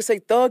might say niggas say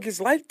Thug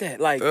is like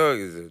that. Like Thug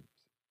is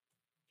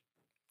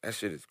that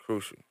shit is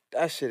crucial.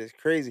 That shit is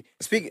crazy.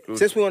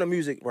 Since we on the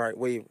music, right,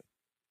 wait,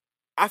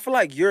 I feel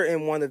like you're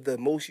in one of the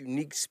most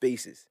unique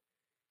spaces.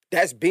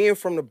 That's being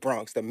from the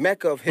Bronx, the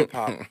mecca of hip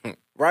hop,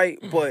 right?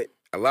 But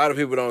a lot of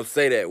people don't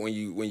say that when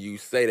you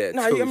say that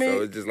too. I mean,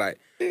 so it's just like,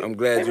 I'm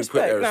glad you put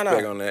that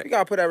respect on that. You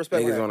gotta put that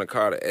respect on that. Niggas want to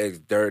call the X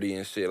dirty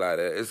and shit like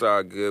that. It's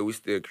all good. We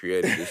still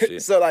created this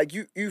shit. So like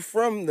you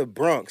from the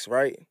Bronx,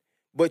 right?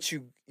 But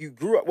you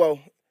grew up, well,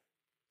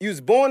 you was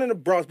born in the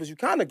Bronx, but you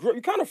kind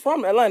of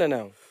from Atlanta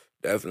now.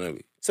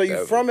 Definitely. So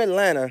you from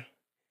Atlanta.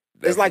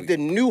 It's like the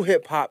new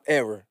hip hop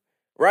era,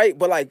 right?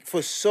 But like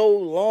for so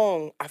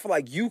long, I feel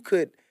like you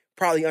could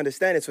probably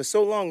understand it. For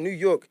so long, New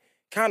York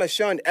kind of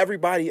shunned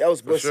everybody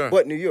else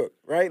but New York,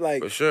 right?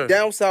 Like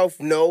down south,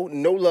 no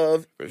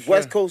love.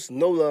 West Coast,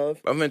 no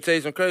love. I'm gonna tell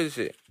you some crazy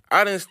shit.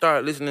 I didn't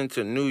start listening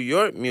to New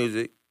York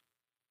music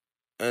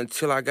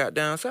until I got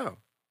down south.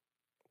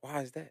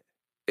 Why is that?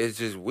 It's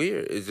just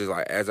weird. It's just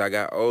like, as I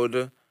got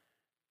older,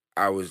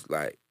 I was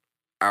like,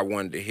 I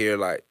wanted to hear,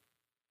 like,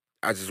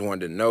 I just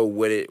wanted to know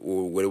what it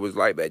was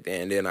like back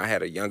then. And then I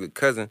had a younger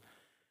cousin.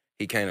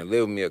 He came to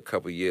live with me a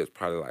couple years,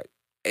 probably like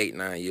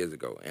 8-9 years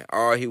ago. And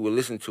all he would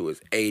listen to is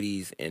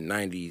 80s and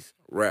 90s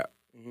rap,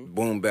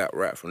 boom bap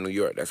rap from New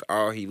York. That's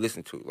all he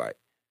listened to. Like,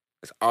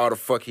 that's all the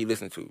fuck he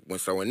listened to. When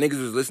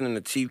niggas was listening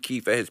to Chief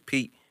Keef at his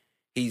peak,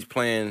 he's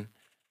playing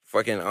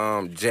fucking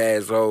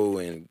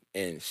Jazzo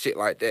and shit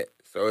like that.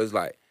 So it's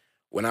like,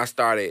 when I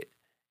started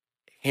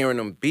hearing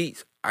them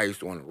beats, I used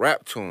to want to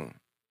rap to them.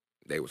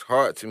 They was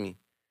hard to me.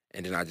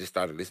 And then I just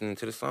started listening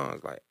to the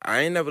songs. Like, I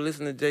ain't never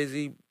listened to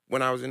Jay-Z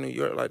when I was in New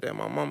York like that.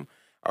 My mom,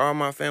 all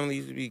my family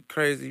used to be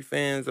crazy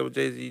fans of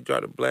Jay-Z.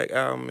 Dropped a Black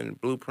Album and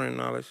Blueprint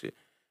and all that shit.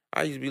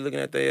 I used to be looking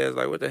at their ass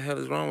like, what the hell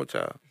is wrong with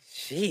y'all?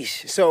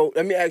 Sheesh. So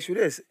let me ask you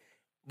this.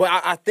 But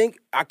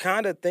I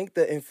kind of think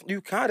that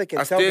you kind of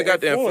can tell the influence. I still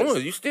got the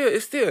influence.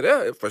 It's still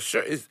there for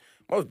sure. It's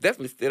most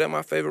definitely still there.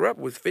 My favorite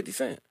rapper was 50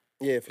 Cent.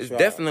 Yeah, for it's sure.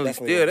 Definitely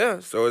still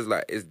there. So it's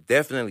like, it's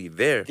definitely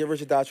there. Get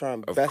Rich or Die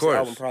Trying, best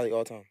album probably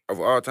all time.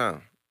 Of all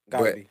time.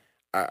 Gotta be.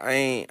 I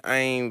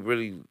ain't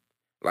really,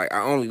 like,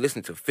 I only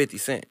listened to 50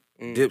 Cent,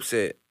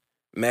 Dipset,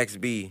 Max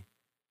B,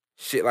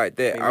 shit like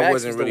that. I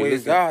wasn't really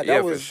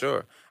listening. For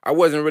sure. I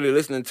wasn't really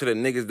listening to the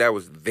niggas that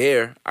was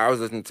there. I was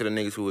listening to the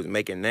niggas who was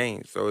making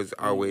names. So it's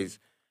always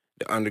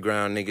the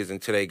underground niggas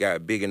until they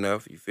got big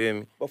enough. You feel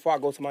me? Before I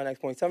go to my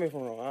next point, tell me if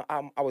I'm wrong.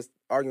 I was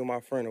arguing with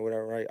my friend or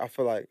whatever, right? I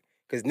feel like,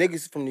 because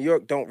niggas from New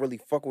York don't really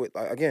fuck with,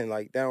 like, again,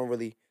 like, they don't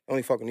really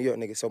only fuck with New York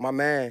niggas. So my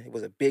man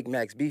was a big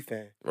Max B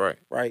fan. Right.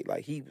 Right?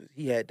 Like, he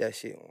had that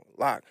shit on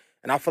lock.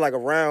 And I feel like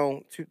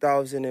around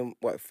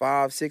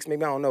 2005, 6,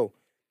 maybe, I don't know.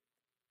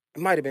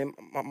 It might have been,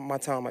 my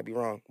time might be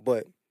wrong,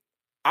 but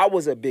I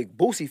was a big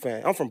Boosie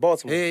fan. I'm from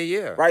Baltimore.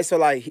 Yeah. Right? So,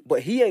 like,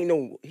 but he ain't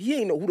know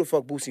who the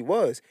fuck Boosie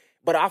was.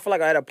 But I feel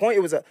like at a point,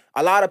 it was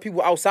a lot of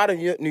people outside of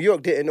New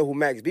York didn't know who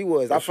Max B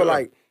was. I feel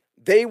like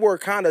they were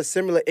kind of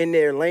similar in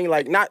their lane,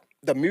 like, not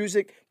the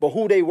music, but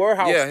who they were,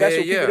 how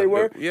special people they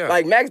were.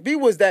 Like, Max B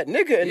was that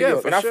nigga in New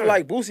York, and I feel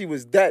like Boosie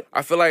was that.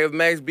 I feel like if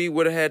Max B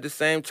would have had the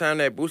same time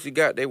that Boosie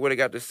got, they would have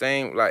got the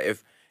same, like,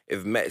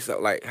 if Max,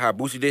 like, how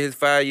Boosie did his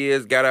 5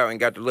 years, got out and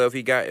got the love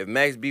he got, if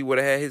Max B would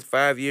have had his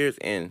 5 years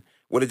and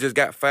would have just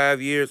got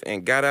 5 years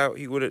and got out,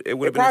 it would have been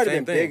the same thing. It probably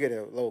been bigger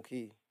though,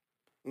 low-key.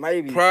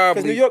 Maybe.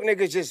 Probably. Because New York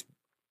niggas just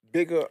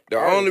bigger. The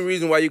only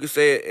reason why you could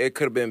say it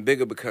could have been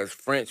bigger because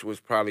French was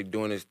probably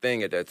doing his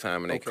thing at that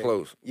time and they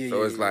close.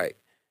 So it's like,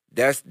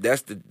 that's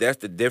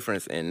the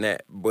difference in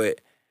that.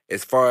 But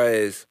as far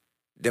as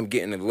them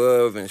getting the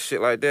love and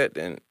shit like that,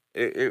 then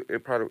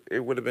it probably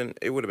would have been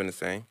the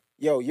same.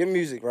 Yo, your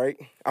music, right?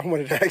 I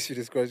wanted to ask you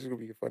this question. It's gonna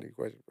be a funny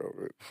question, bro.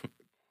 But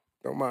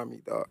don't mind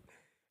me, dog.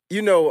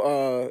 You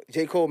know,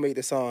 J. Cole made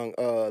the song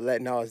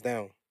 "Let Nas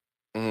Down"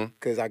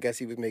 because I guess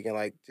he was making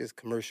like just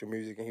commercial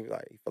music, and he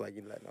felt like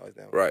he let Nas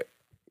down. Right.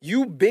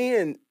 You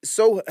being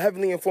so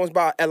heavily influenced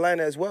by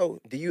Atlanta as well,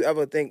 do you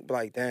ever think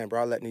like, damn,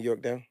 bro, I let New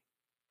York down?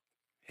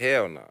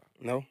 Hell no.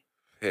 No.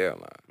 Hell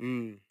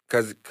no.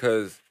 Cause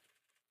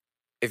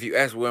if you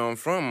ask where I'm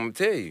from, I'm gonna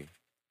tell you.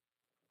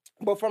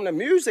 But from the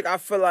music, I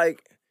feel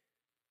like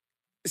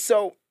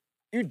so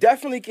you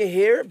definitely can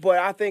hear it, but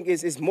I think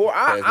it's more.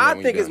 I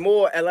think it's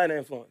more Atlanta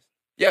influence.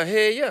 Yeah,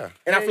 hell yeah.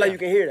 And I feel like you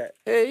can hear that.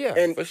 Hell yeah,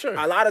 and for sure.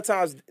 A lot of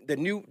times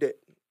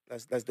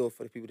let's do it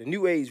for the people. The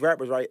new age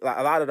rappers, right? Like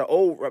a lot of the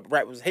old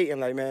rappers hating,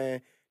 like,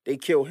 man, they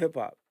kill hip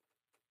hop.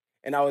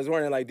 And I was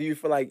wondering, like, do you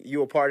feel like you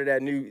were part of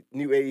that new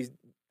age,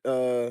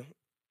 the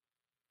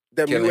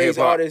new age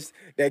artists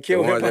that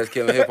kill hip hop? That's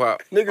killing hip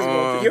hop.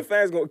 Niggas your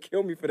fans gonna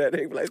kill me for that.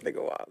 They be like,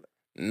 nigga, wild.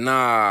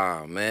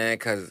 Nah, man,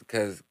 cause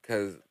let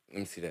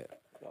me see that.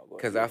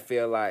 Cause I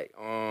feel like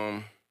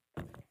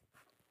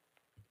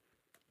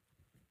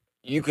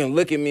you can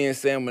look at me and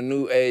say I'm a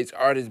new age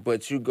artist,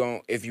 but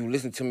if you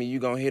listen to me, you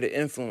gonna hear the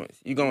influence.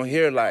 You gonna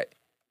hear like,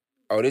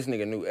 oh, this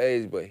nigga new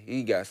age, but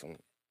he got some.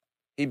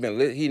 He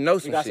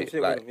knows some shit.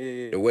 Like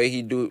the way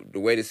he do, the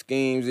way the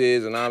schemes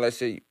is and all that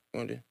shit.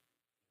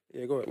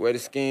 Yeah, go ahead. The way the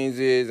schemes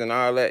is and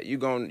all that, you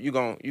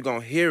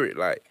gonna hear it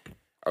like,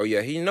 oh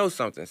yeah, he knows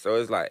something. So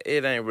it's like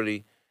it ain't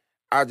really.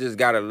 I just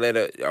gotta let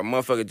a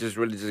motherfucker just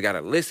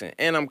gotta listen.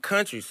 And I'm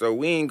country, so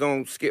we ain't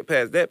gonna skip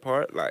past that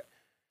part. Like,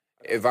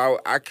 if I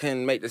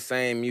couldn't make the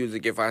same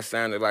music if I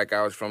sounded like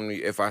I was from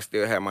if I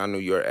still had my New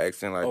York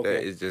accent like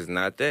that. It's just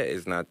not that.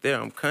 It's not there.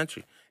 I'm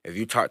country. If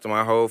you talk to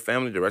my whole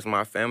family, the rest of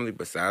my family,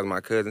 besides my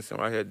cousins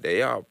sitting right here,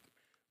 they sound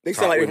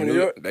like they're from New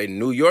York. They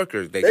New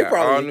Yorkers. They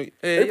probably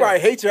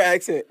hate your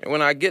accent. And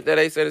when I get that,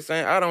 they say the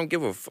same. I don't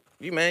give a fuck.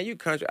 You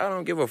country. I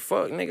don't give a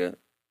fuck, nigga,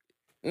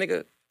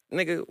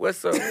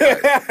 what's up?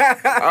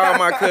 Like, all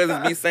my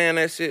cousins be saying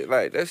that shit.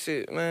 Like, that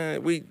shit,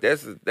 man,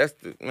 that's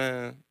the,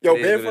 man. Yo,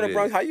 being from the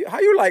Bronx, how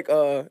you like,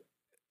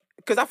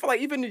 because I feel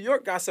like even New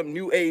York got some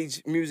new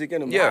age music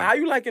in them. Yeah. How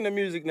you liking the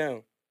music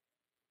now?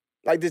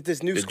 Like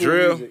this new school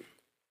drill, music.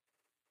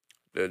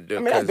 I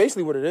mean, that's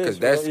basically what it is.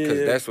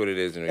 Because that's what it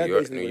is in New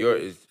York. New York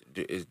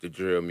is the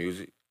drill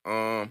music.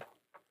 I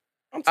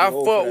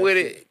fuck with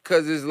it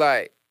because it's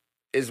like,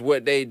 it's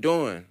what they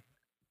doing.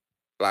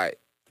 Like,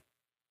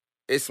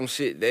 it's some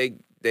shit they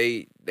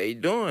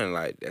doing,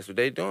 like, that's what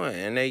they doing.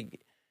 And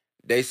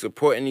they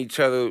supporting each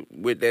other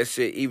with that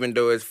shit, even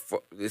though it's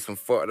some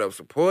fucked up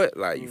support.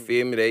 Like, you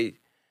feel me? They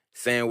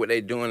saying what they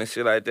doing and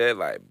shit like that.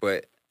 Like,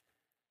 but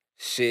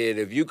shit,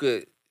 if you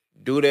could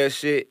do that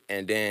shit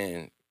and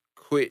then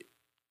quit,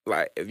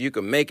 like, if you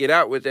could make it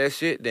out with that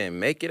shit, then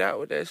make it out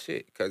with that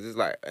shit. Cause it's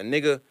like a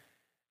nigga,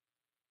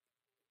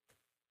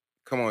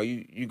 come on,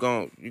 you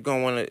gonna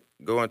want to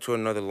go into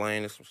another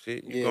lane or some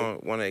shit. You gonna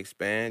want to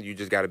expand. You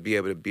just got to be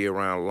able to be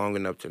around long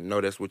enough to know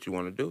that's what you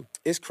want to do.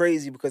 It's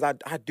crazy because I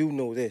do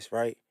know this,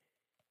 right?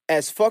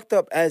 As fucked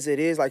up as it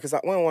is, like, because I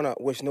don't want to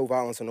wish no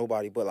violence on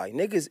nobody, but like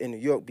niggas in New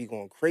York be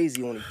going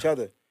crazy on each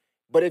other.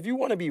 But if you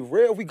want to be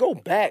real, if we go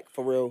back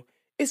for real,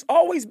 it's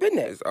always been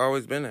that. It's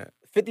always been that.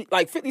 50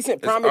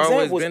 Cent, prime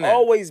example, it's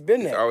always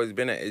been that. It's always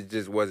been that. It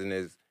just wasn't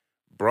as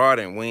broad,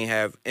 and we ain't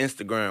have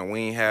Instagram, we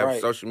ain't have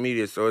social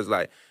media, so it's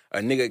like a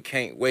nigga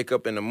can't wake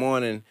up in the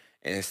morning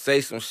and say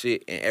some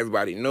shit and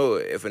everybody know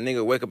it. If a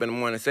nigga wake up in the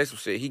morning and say some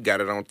shit, he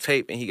got it on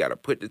tape and he got to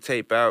put the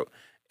tape out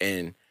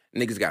and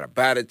niggas got to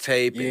buy the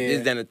tape and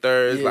this, then the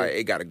third. It's like,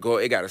 it got to go,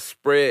 it got to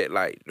spread,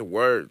 like, the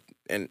word.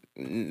 And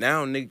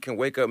now nigga can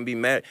wake up and be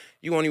mad.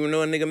 You won't even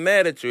know a nigga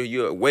mad at you.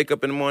 You'll wake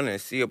up in the morning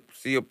and see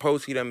a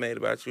post he done made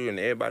about you and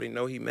everybody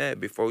know he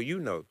mad before you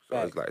know. So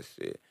it's like,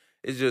 shit.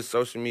 It's just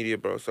social media,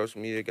 bro. Social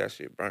media got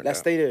shit burnt out. Let's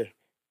stay there.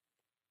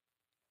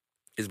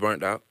 It's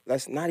burnt out.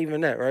 That's not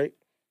even that, right?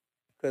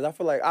 Because I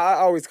feel like I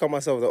always call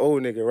myself the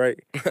old nigga, right?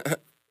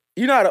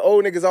 You know how the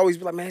old niggas always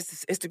be like, man, it's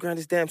this Instagram,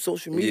 this damn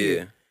social media.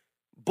 Yeah.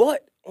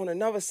 But on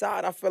another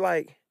side, I feel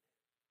like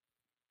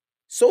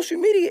social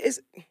media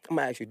is, I'm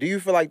going to ask you, do you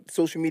feel like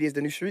social media is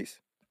the new streets?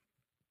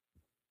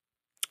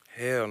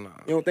 Hell no.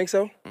 You don't think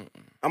so?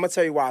 I'm going to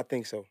tell you why I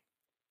think so.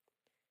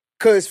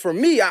 Because for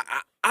me,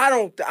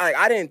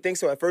 I didn't think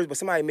so at first, but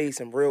somebody made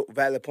some real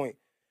valid point.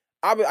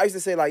 I used to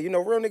say, like, you know,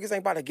 real niggas ain't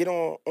about to get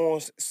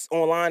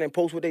online and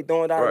post what they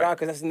doing, because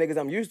that's the niggas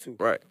I'm used to.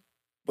 Right.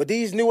 But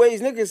these new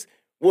age niggas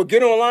will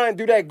get online and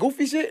do that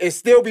goofy shit and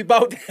still be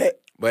about that.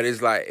 But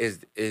it's like,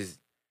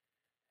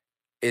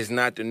 it's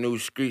not the new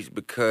streets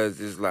because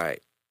it's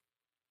like,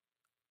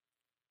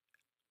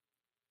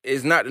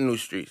 it's not the new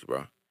streets,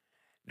 bro.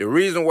 The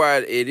reason why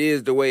it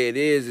is the way it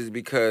is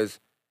because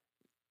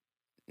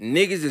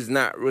niggas is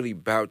not really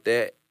about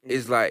that.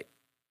 It's like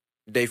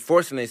they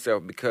forcing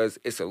themselves because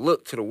it's a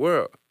look to the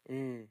world.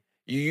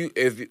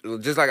 If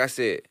just like I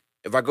said,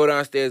 if I go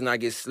downstairs and I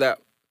get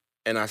slapped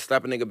and I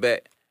slap a nigga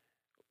back,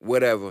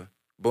 whatever,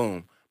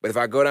 boom. But if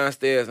I go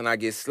downstairs and I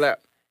get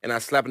slapped and I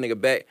slap a nigga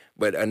back,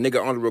 but a nigga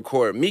only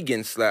record me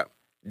getting slapped,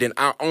 then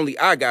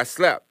I got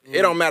slapped.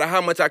 It don't matter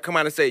how much I come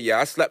out and say, yeah,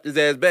 I slapped his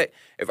ass back.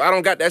 If I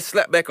don't got that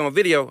slap back on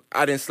video,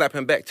 I didn't slap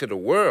him back to the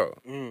world.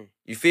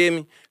 You feel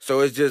me? So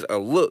it's just a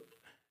look.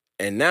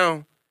 And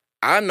now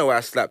I know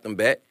I slapped him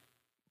back,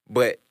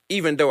 but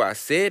even though I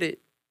said it,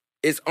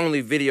 it's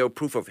only video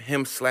proof of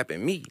him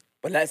slapping me.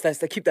 But let's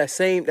keep that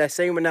same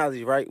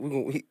analogy, right?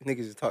 We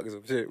niggas just talking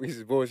some shit. We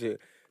just bullshit.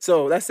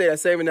 So let's say that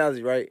same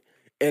analogy, right?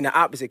 And the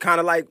opposite, kind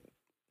of like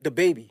the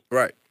baby.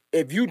 Right.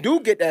 If you do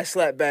get that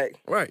slap back,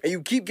 right, and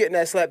you keep getting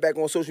that slap back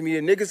on social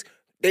media, niggas,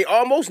 they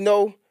almost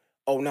know,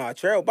 oh, nah,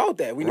 Trayle about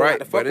that. We know how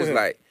to fuck with him.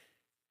 But it's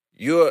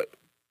like,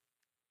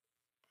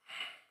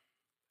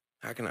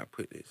 how can I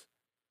put this?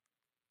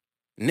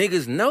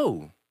 Niggas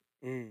know.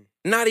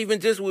 Not even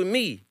just with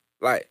me.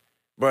 Like,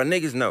 bro,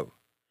 niggas know.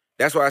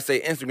 That's why I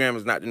say Instagram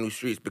is not the new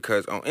streets,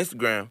 because on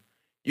Instagram,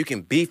 you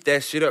can beef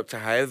that shit up to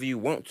however you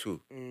want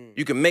to.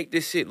 You can make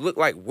this shit look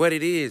like what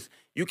it is.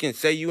 You can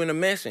say you in a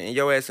mansion and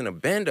your ass in a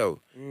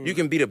bando. You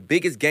can be the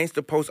biggest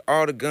gangster, post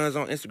all the guns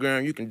on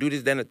Instagram. You can do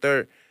this, that, and the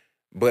third.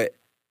 But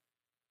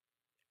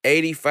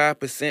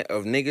 85%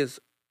 of niggas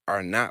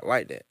are not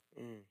like that.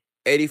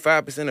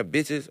 85% of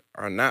bitches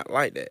are not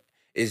like that.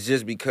 It's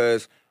just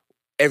because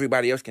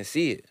everybody else can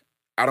see it.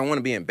 I don't want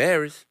to be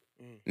embarrassed.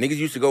 Niggas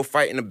used to go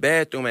fight in the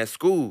bathroom at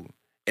school,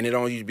 and it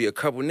only used to be a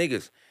couple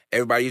niggas.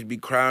 Everybody used to be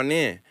crowding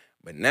in.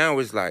 But now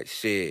it's like,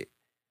 shit,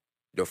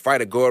 the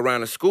fighter go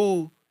around the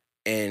school,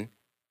 and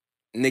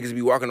niggas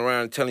be walking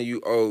around telling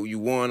you, oh, you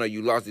won or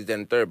you lost this, that,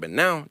 and the third. But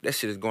now, that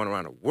shit is going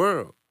around the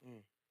world.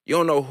 You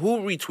don't know who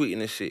retweeting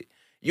this shit.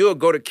 You'll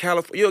go to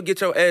California, you'll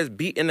get your ass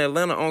beat in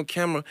Atlanta on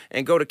camera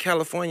and go to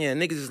California,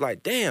 and niggas is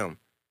like, damn,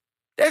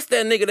 that's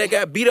that nigga that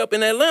got beat up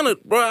in Atlanta,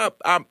 bro.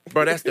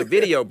 Bro, that's the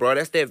video, bro.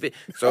 That's that video.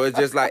 So it's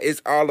just like,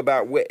 it's all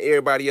about what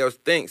everybody else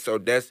thinks. So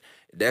that's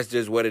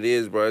just what it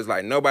is, bro. It's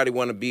like, nobody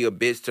want to be a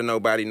bitch to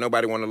nobody.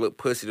 Nobody want to look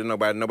pussy to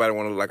nobody. Nobody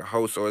want to look like a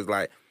hoe. So it's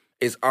like,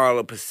 it's all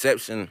a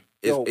perception.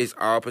 It's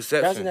all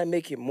perception. Doesn't that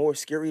make it more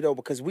scary, though?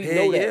 Because we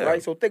know that,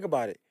 right? So think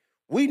about it.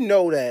 We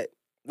know that,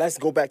 let's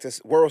go back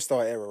to World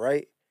Star era,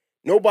 right?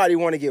 Nobody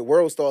want to get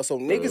World Star, so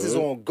niggas is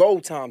on go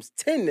times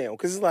 10 now.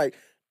 Because it's like,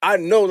 I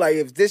know, like,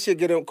 if this shit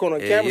get caught on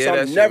camera, so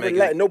I'm never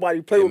letting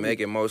nobody play with me. It make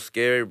it more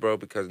scary, bro,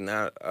 because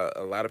now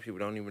a lot of people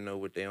don't even know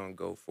what they on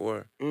go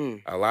for.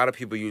 A lot of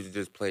people used to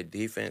just play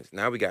defense.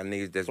 Now we got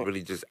niggas that's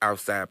really just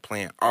outside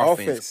playing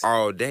offense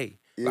all day.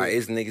 Like,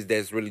 it's niggas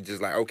that's really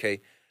just like,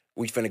 okay,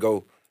 we finna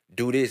go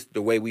do this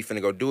the way we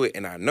finna go do it.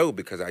 And I know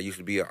because I used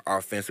to be an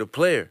offensive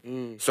player.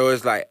 So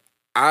it's like,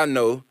 I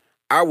know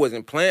I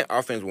wasn't playing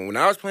offense. When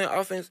I was playing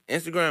offense,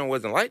 Instagram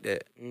wasn't like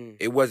that.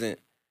 It wasn't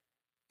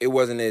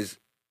as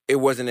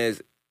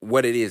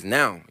what it is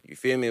now. You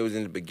feel me? It was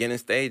in the beginning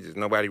stages.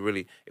 Nobody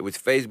really, it was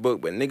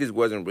Facebook, but niggas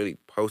wasn't really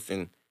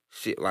posting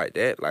shit like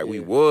that. Like we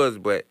was,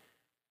 but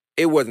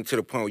it wasn't to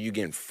the point where you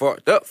getting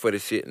fucked up for the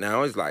shit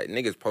now. It's like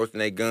niggas posting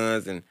their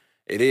guns and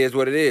it is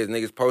what it is.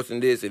 Niggas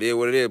posting this, it is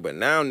what it is. But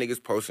now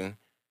niggas posting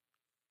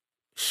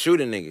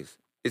shooting niggas.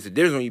 It's a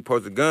difference when you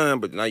post a gun,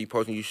 but now you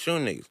posting you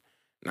shooting niggas.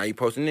 Now you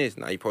posting this,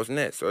 now you posting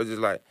that. So it's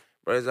just like,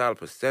 bro, it's all a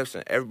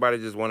perception. Everybody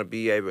just want to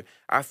be able.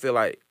 I feel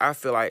like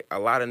a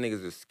lot of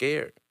niggas are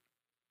scared.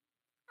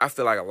 I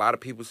feel like a lot of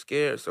people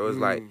scared. So it's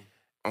like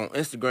on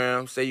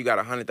Instagram, say you got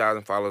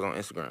 100,000 followers on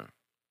Instagram,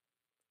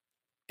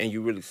 and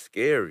you really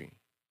scary.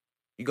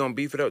 You gonna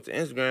beef it up to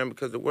Instagram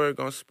because the word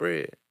gonna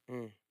spread.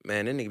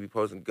 Man, that nigga be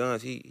posting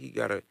guns. He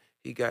got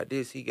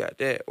this, he got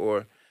that,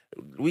 or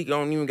we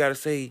don't even gotta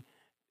say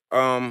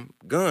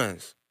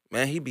guns.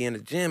 Man, he be in the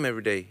gym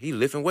every day. He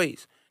lifting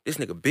weights. This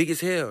nigga big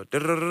as hell.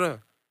 Da-da-da-da.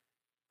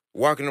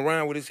 Walking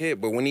around with his head.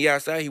 But when he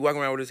outside, he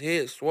walking around with his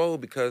head swole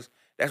because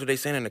that's what they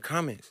saying in the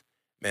comments.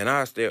 Man,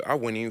 I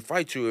wouldn't even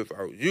fight you if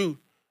I was you.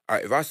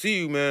 If I see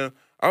you, man,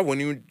 I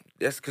wouldn't even.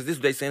 That's because this is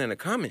what they saying in the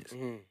comments.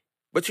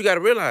 But you got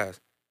to realize,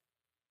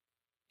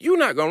 you're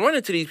not going to run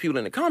into these people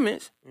in the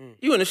comments.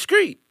 You in the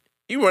street.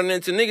 You running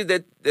into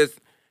niggas that's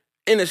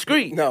in the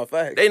street. No,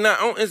 fact. They not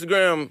on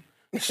Instagram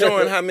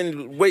showing how many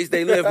weights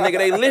they lift. Nigga,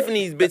 they lifting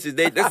these bitches.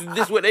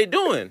 That's what they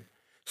doing.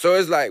 So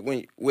it's like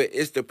when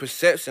it's the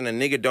perception a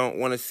nigga don't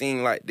want to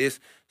seem like this,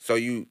 so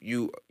you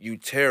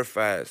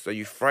terrified, so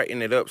you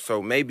frighten it up,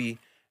 so maybe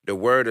the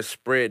word is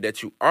spread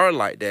that you are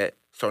like that,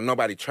 so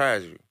nobody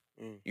tries you.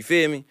 You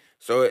feel me?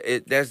 So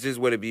that's just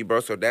what it be, bro.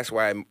 So that's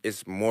why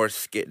it's more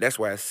that's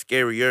why it's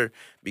scarier,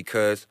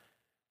 because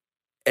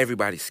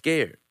everybody's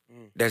scared.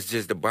 That's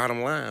just the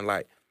bottom line.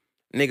 Like,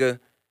 nigga,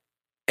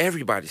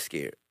 everybody's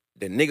scared.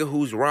 The nigga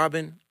who's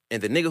robbing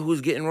and the nigga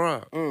who's getting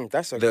robbed.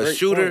 That's a the great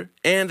shooter point.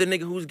 And the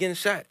nigga who's getting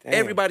shot. Damn.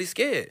 Everybody's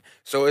scared.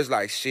 So it's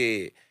like,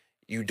 shit,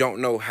 you don't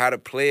know how to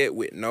play it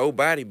with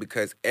nobody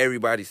because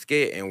everybody's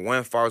scared, and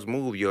one false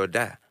move, you'll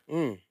die.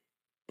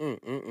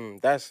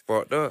 That's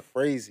fucked up.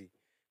 Crazy.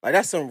 Like,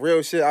 that's some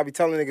real shit. I be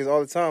telling niggas all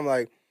the time,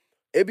 like,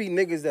 it be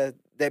niggas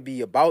that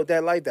be about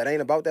that life, that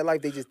ain't about that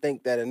life. They just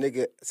think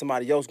that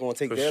somebody else gonna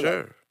take their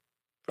life.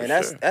 And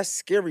that's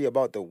scary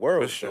about the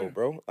world, though,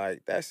 bro.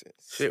 Like, that's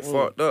shit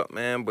fucked up,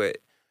 man. But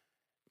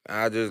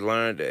I just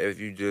learned that if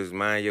you just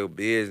mind your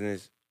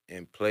business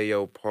and play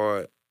your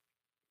part,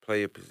 play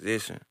your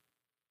position,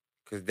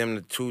 because them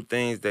the two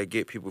things that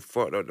get people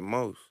fucked up the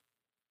most.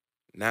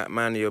 Not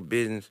minding your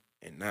business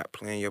and not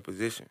playing your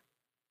position.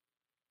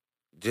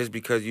 Just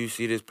because you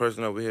see this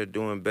person over here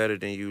doing better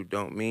than you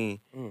don't mean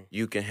Mm.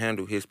 you can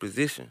handle his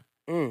position.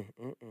 Mm,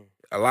 mm, mm.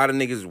 A lot of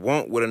niggas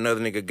want what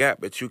another nigga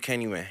got, but you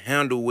can't even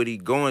handle what he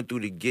going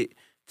through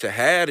to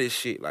have this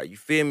shit. Like, you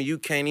feel me? You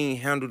can't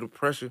even handle the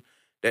pressure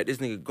that this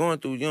nigga going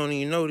through. You don't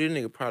even know this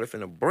nigga probably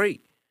finna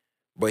break.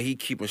 But he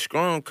keeping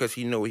strong because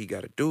he know what he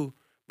gotta do,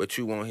 but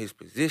you want his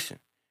position.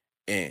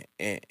 And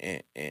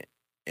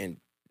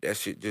that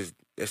shit just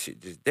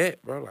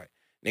that, bro. Like,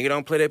 nigga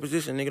don't play that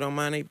position, nigga don't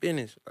mind their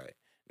business. Like,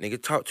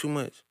 nigga talk too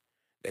much.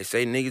 They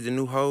say niggas the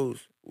new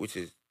hoes, which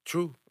is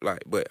true.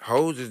 Like, but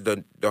hoes is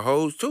the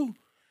hoes too.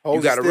 Hoes You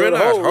is gotta still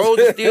realize hoes. hoes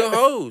is still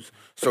hoes.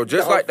 So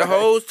just No, like the facts.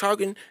 hoes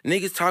talking,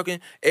 niggas talking,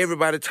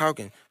 everybody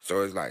talking.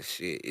 So it's like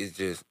shit.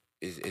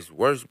 It's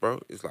worse, bro.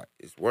 It's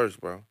worse,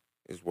 bro.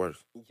 It's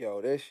worse.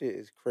 Yo, that shit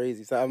is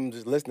crazy. So I'm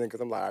just listening because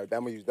I'm like, all right,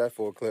 I'm gonna use that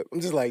for a clip.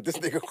 I'm just like, this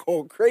nigga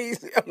going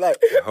crazy. I'm like,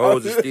 The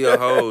hoes is still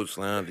hoes,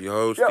 Slim. The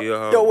hoes still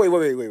hoes. yo,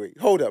 wait.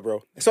 Hold up,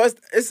 bro. So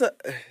it's a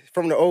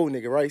from the old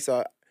nigga, right?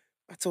 So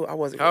I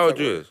wasn't. How gonna old talk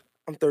you about it. is?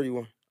 I'm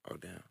 31. Oh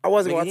damn. I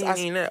wasn't Nigga, gonna.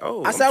 he ain't that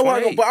old. I said I I'm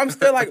wasn't gonna, 28. but I'm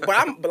still like, but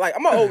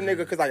I'm an old nigga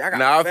because like I got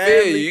Nah, I family.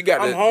 feel you. You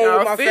got I'm to- home nah,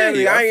 with I my feel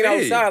family. you. I I ain't feel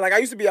you. outside. Like I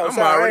used to be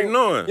outside. I'm already I ain't-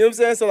 knowing. You know what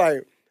I'm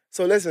saying?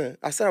 So listen.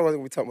 I said I wasn't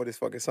gonna be talking about this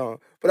fucking song,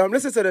 but I'm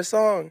listening to the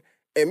song.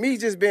 And me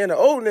just being an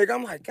old nigga,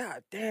 I'm like,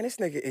 God damn, this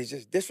nigga is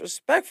just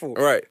disrespectful.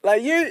 Right.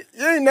 Like you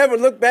ain't never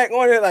look back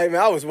on it like,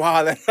 man, I was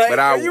wilding. Like,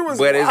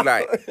 But it's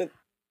like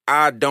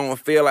I don't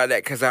feel like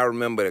that because I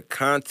remember the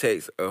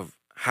context of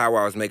how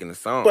I was making the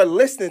song. But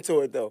listening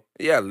to it though.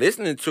 Yeah,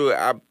 listening to it,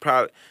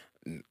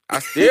 I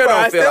still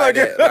don't feel like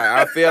that. Like,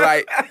 I feel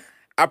like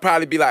I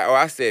probably be like, oh,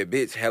 I said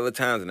bitch hella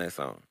times in that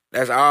song.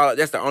 That's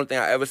the only thing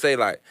I ever say.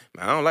 Like,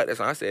 man, I don't like that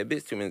song. I said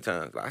bitch too many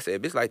times. Like, I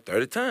said bitch like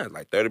 30 times,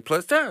 like 30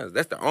 plus times.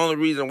 That's the only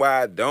reason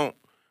why I don't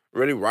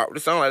really rock with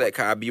the song like that.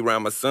 Cause I be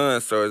around my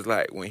son, so it's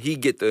like when he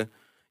get the,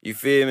 you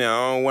feel me?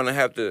 I don't want to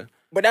have to.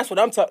 But that's what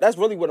I'm talking. That's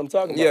really what I'm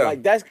talking about. Yeah.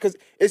 Like that's because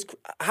it's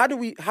how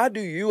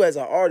do you as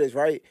an artist,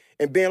 right,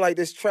 and being like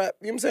this trap,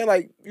 you know what I'm saying?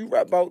 Like you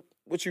rap about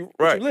what you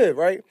Right. live,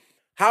 right?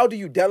 How do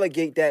you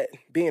delegate that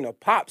being a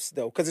pops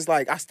though? Because it's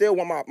like I still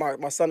want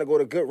my son to go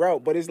the good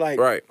route, but it's like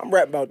Right. I'm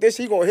rapping about this,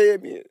 he gonna hear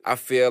me. I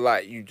feel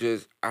like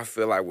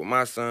with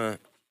my son,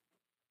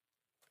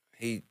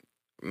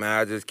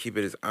 I just keep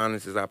it as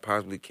honest as I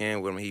possibly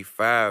can with him. He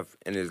 5,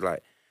 and it's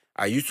like,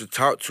 I used to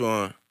talk to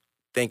him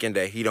thinking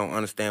that he don't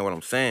understand what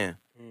I'm saying,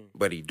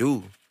 but he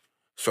do.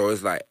 So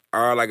it's like,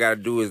 all I gotta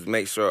do is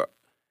make sure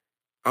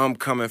I'm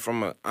coming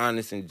from an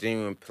honest and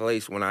genuine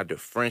place when I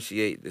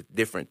differentiate the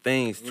different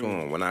things to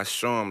him. When I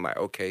show him, like,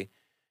 okay,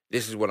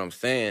 this is what I'm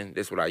saying,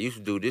 this is what I used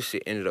to do, this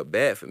shit ended up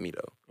bad for me,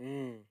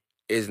 though.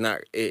 It's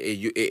not,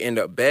 it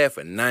ended up bad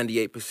for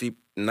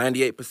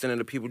 98% of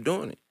the people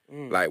doing it.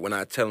 Like, when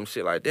I tell them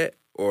shit like that,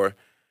 or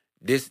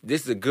this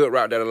is a good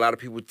route that a lot of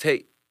people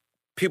take.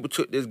 People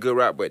took this good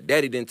route, but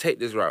daddy didn't take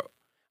this route.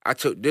 I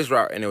took this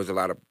route, and there was a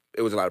lot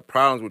of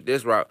problems with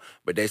this route,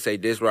 but they say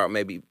this route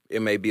may be a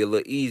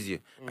little easier.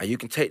 Now, you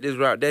can take this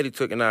route daddy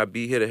took, and I'll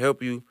be here to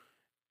help you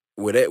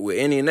with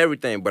any and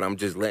everything, but I'm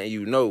just letting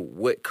you know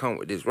what come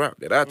with this route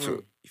that I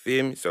took. You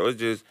feel me? So it's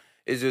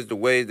just the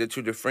ways that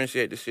you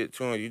differentiate the shit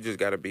to him. You just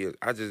gotta be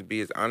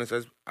as honest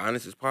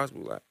as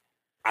possible. Like,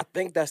 I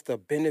think that's the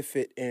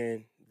benefit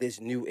in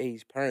this new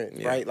age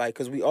parent, right? Like,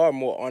 because we are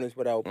more honest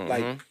without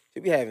like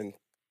we having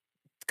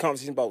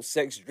conversations about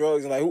sex,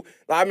 drugs, and like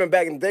I remember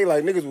back in the day,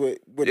 like niggas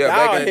would die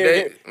back in the hear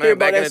day, about man,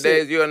 back in that the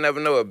days, shit. you'll never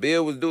know a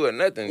bill was due or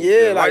nothing.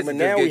 Yeah, the like, lights but would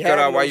now just we get cut off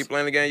having while those- you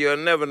playing the game. You'll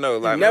never know.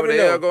 Like, never what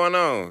the hell know. going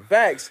on?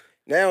 Facts.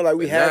 Now, like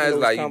we But have now it's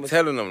those like you conversations.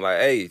 telling them, like,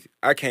 hey,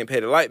 I can't pay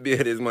the light bill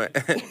this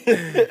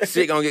month.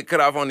 Shit gonna get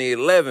cut off on the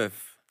 11th.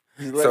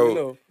 Just let me So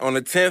know. on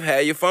the 10th,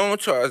 have your phone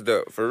charged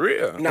up for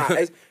real. Nah,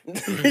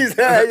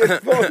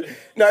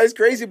 it's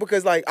crazy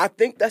because like I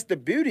think that's the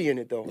beauty in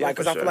it though. Yeah, Like,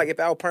 cause for I feel sure. like if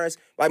our parents,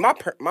 like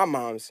my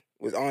mom's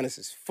was honest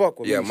as fuck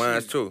with me. Yeah,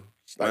 mine's too.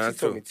 Like Mine's she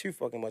told too. me too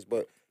fucking much,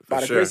 but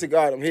by the sure. grace of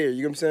God, I'm here.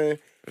 You know what I'm saying?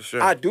 For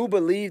sure. I do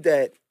believe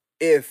that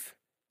if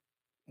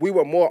we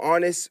were more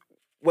honest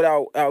with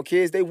our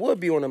kids, they would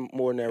be on a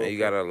more narrow. And you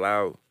gotta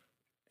allow,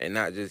 and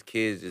not just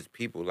kids, just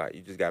people. Like,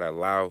 you just gotta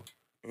allow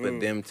for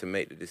them to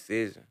make the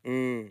decision.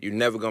 You're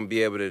never gonna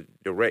be able to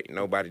direct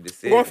nobody's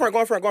decision. Go in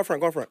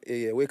front.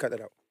 Yeah, we'll cut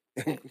that out.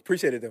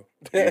 Appreciate it though.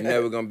 You're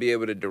never gonna be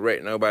able to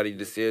direct nobody's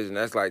decision.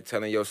 That's like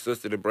telling your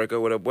sister to break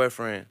up with her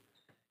boyfriend.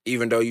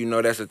 Even though you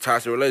know that's a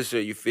toxic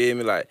relationship, you feel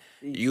me? Like,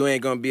 you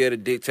ain't gonna be able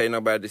to dictate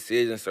nobody's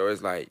decision. So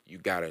it's like you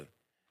gotta.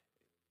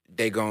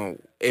 They gon'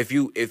 if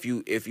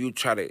you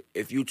try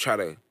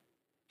to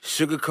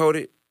sugarcoat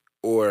it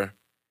or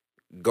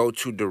go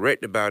too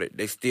direct about it,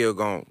 they still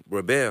gonna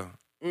rebel.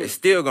 They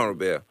still gonna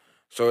rebel.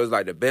 So it's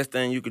like the best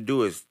thing you could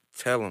do is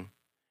tell them,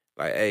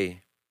 like,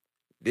 hey,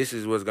 this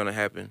is what's gonna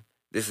happen.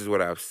 This is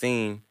what I've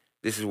seen.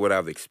 This is what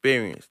I've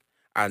experienced.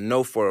 I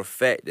know for a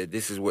fact that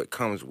this is what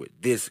comes with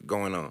this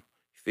going on.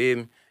 You feel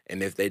me?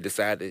 And if they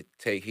decide to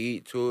take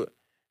heed to it,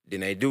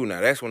 then they do.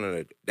 Now that's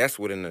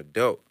what an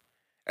adult,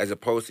 as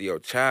opposed to your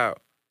child,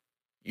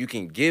 you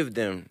can give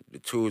them the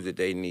tools that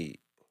they need.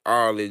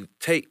 All it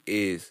take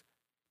is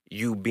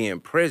you being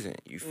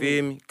present. You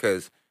feel me?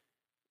 Because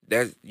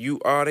that's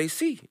you all they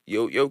see.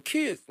 Your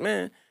kids,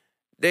 man,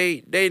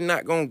 they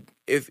not gonna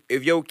if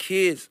your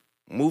kids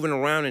moving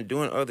around and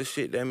doing other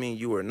shit, that means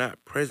you are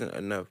not present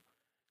enough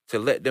to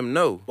let them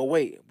know. But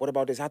wait, what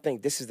about this? I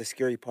think this is the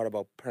scary part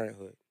about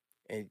parenthood.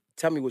 And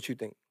tell me what you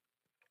think.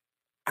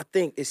 I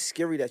think it's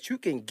scary that you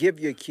can give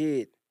your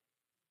kid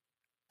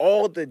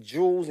all the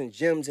jewels and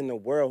gems in the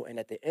world, and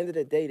at the end of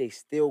the day, they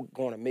still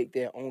going to make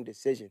their own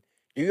decision.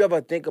 Do you ever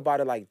think about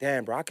it like,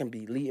 damn, bro, I can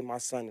be leading my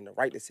son in the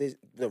right decision,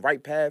 the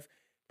right path,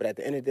 but at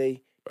the end of the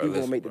day, Bro, you gonna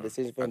listen, make the bro.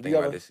 decision for I him? Do think you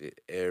about ever? this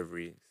shit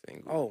every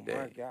single Oh day.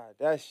 my God,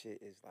 that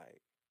shit is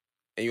like.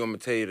 And you want me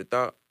to tell you the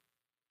thought?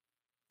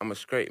 I'm a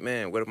straight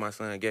man. What if my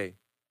son gay?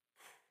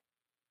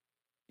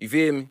 You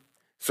feel me?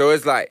 So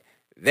it's like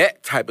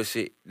that type of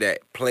shit that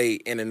play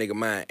in a nigga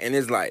mind. And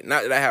it's like,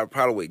 not that I have a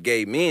problem with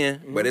gay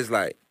men, but it's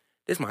like,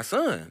 this my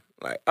son.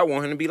 Like, I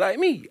want him to be like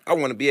me. I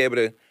want to be able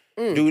to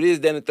do this,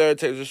 that, and the third,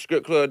 take to a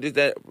strip club, this,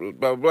 that, blah,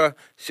 blah, blah,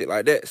 shit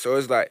like that. So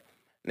it's like,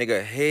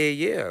 nigga, hey,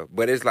 yeah.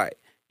 But it's like,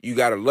 you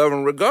gotta love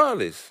them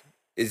regardless.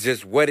 It's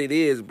just what it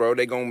is, bro.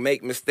 They gonna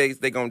make mistakes.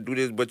 They gonna do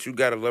this, but you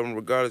gotta love them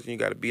regardless, and you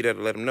gotta be there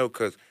to let them know.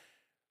 Because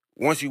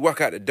once you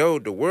walk out the door,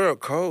 the world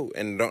cold,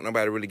 and don't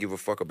nobody really give a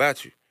fuck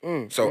about you.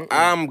 So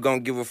I'm gonna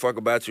give a fuck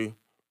about you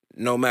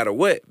no matter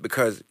what,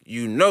 because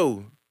you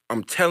know,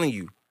 I'm telling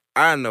you,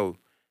 I know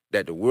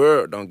that the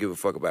world don't give a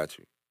fuck about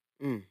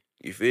you.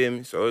 You feel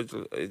me? So it's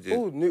just...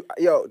 Ooh,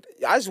 yo,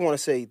 I just want to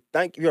say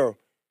thank you. Yo,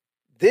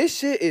 this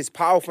shit is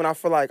powerful, and I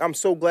feel like I'm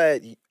so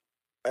glad.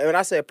 When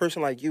I say a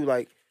person like you,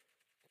 like,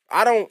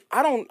 I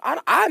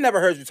never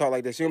heard you talk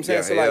like this. You know what I'm saying?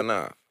 Yeah, So, hell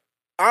like,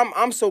 nah.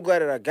 I'm so glad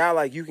that a guy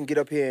like you can get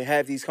up here and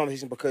have these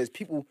conversations because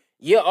people,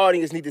 your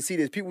audience need to see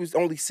this. People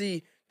only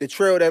see the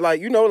trail that,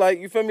 like, you know, like,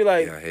 you feel me?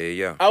 Like, Yeah, hell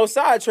yeah.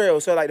 outside trail.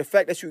 So, like, the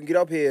fact that you can get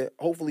up here,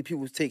 hopefully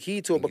people take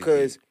heed to it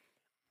because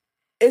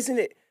isn't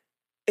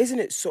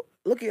it so,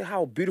 look at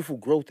how beautiful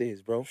growth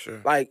is, bro.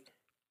 Sure. Like,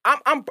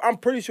 I'm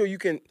pretty sure you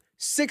can,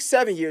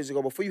 6-7 years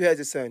ago, before you had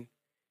your son,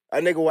 a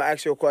nigga will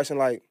ask you a question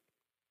like,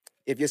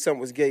 if your son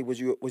was gay, would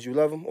you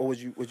love him or would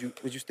you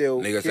still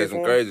Nigga care say some for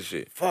him? crazy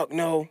shit. Fuck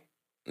no.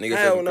 Nigga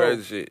say Hell some no.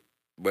 crazy shit.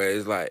 But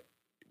it's like,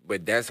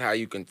 but that's how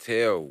you can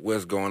tell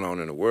what's going on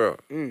in the world.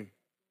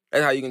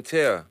 That's how you can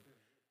tell.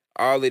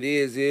 All it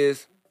is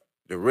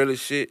the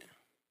realest shit.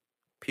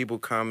 People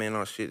comment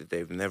on shit that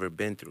they've never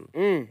been through.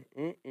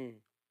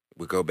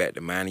 We go back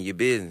to minding your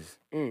business.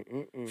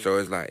 So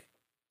it's like,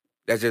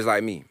 that's just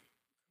like me.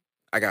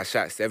 I got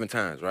shot 7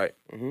 times, right?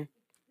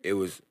 It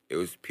was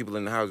people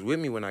in the house with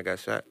me when I got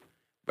shot,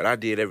 but I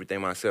did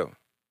everything myself.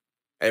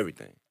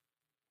 Everything.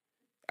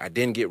 I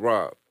didn't get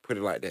robbed. Put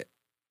it like that.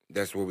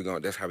 That's how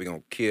we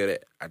gonna kill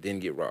that. I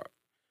didn't get robbed.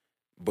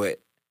 But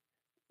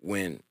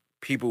when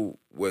people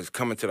was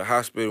coming to the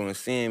hospital and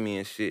seeing me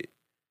and shit,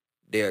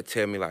 they'll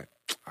tell me like,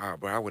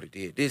 bro, I would have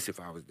did this if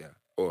I was there.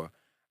 Or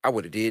I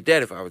would have did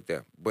that if I was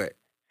there. But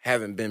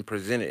haven't been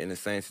presented in the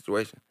same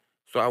situation.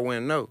 So I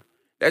wouldn't know.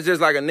 That's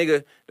just like a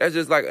nigga,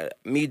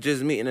 me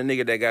just meeting a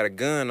nigga that got a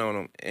gun on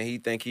him and he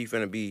think he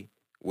finna be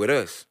with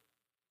us.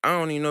 I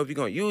don't even know if you're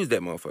gonna use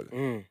that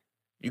motherfucker.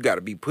 You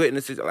gotta be put in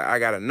a situation, like, I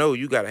gotta know,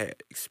 you gotta have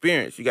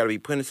experience. You gotta be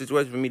put in a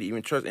situation for me to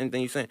even trust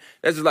anything you saying.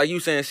 That's just like you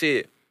saying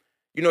shit,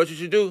 you know what you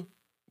should do?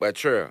 But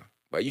Trayle,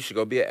 but you should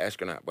go be an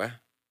astronaut, boy.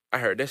 I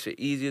heard that shit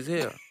easy as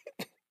hell.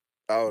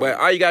 But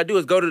all you gotta do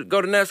is go to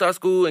NASA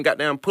school and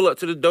goddamn pull up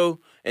to the door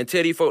and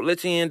tell these folks,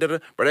 let you in. Bro,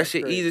 that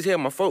shit crazy. easy as hell.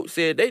 My folks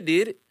said they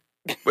did it,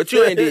 but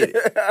you ain't did it.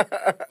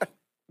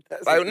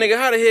 Like, nigga,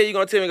 how the hell you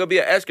gonna tell me to go be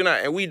an astronaut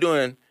and we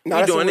doing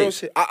that's some real this?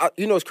 shit.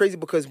 You know, it's crazy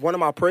because one of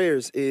my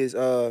prayers is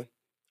a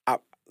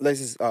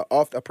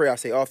prayer I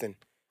say often.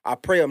 I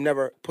pray I'm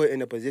never put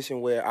in a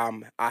position where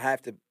I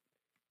have to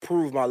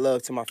prove my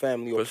love to my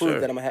family or For prove sure.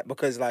 that I'm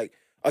because, like,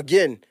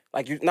 again,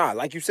 like you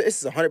said,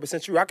 this is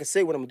 100% true. I can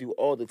say what I'm gonna do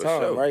all the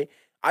time, sure. right?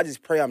 I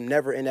just pray I'm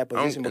never in that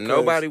position because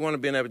Nobody want to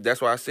be in that.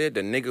 That's why I said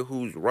the nigga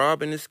who's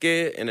robbing is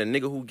scared and the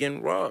nigga who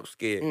getting robbed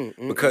scared.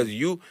 Because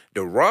you,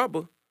 the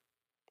robber,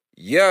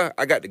 yeah,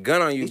 I got the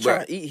gun on you,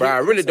 but I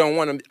really don't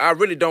want him. I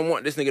really don't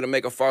want this nigga to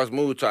make a false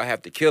move so I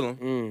have to kill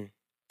him.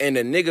 And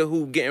the nigga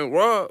who getting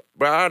robbed,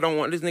 bro, I don't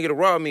want this nigga to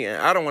rob me,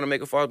 and I don't want to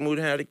make a false move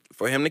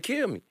for him to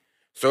kill me.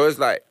 So it's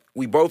like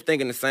we both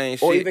thinking the same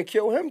shit. Or even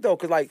kill him though,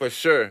 cause like for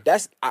sure.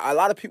 That's a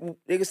lot of people.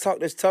 Niggas talk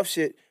this tough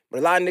shit, but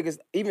a lot of niggas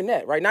even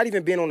that right. Not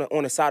even being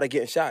on the side of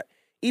getting shot,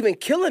 even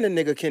killing a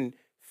nigga can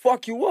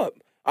fuck you up.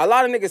 A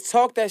lot of niggas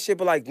talk that shit,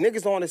 but like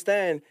niggas don't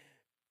understand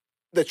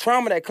the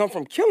trauma that come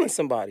from killing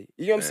somebody.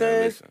 You know what I'm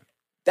saying? Listen,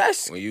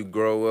 that's when you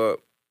grow up,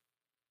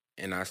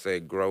 and I say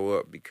grow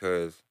up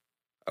because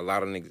a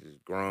lot of niggas is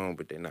grown,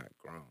 but they're not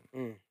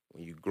grown.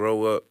 When you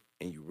grow up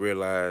and you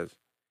realize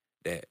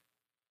that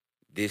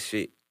this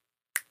shit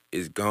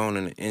is gone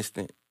in an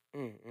instant,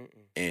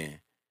 and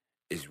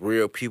It's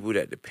real people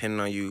that depend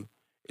on you.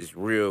 It's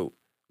real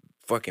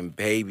fucking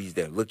babies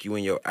that look you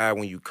in your eye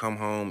when you come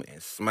home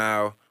and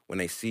smile when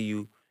they see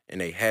you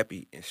and they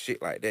happy and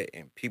shit like that.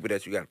 And people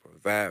that you gotta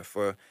provide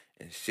for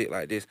and shit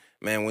like this.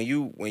 Man, when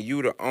you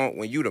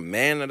the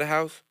man of the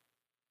house,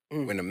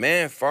 when the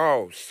man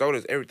falls, so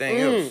does everything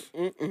else.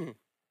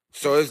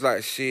 So it's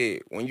like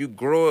shit, when you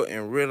grow up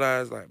and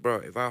realize like, bro,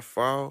 if I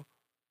fall,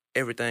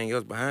 everything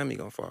else behind me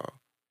gonna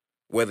fall.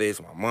 Whether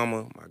it's my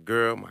mama, my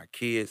girl, my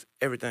kids,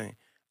 everything.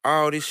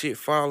 All this shit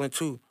falling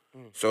too.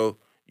 So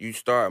you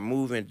start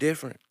moving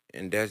different.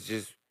 And that's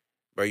just,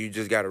 bro, you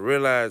just gotta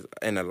realize,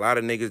 and a lot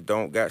of niggas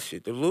don't got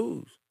shit to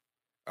lose.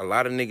 A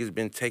lot of niggas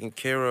been taken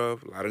care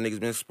of. A lot of niggas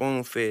been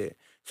spoon-fed.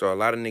 So a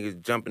lot of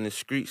niggas jump in the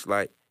streets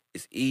like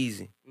it's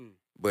easy.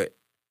 But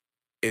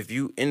if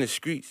you in the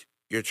streets,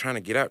 you're trying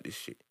to get out this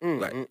shit.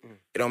 It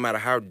don't matter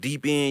how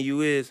deep in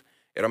you is.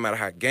 It don't matter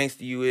how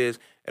gangster you is.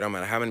 It don't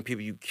matter how many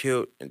people you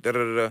killed and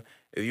da-da-da-da.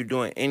 If you're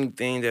doing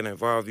anything that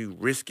involves you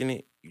risking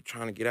it, you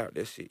trying to get out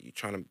that shit. You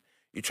trying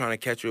to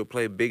catch you a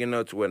play big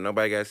enough to where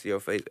nobody got to see your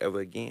face ever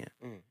again.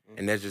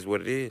 And that's just what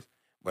it is.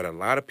 But a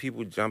lot of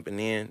people jumping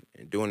in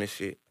and doing this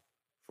shit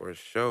for a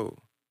show.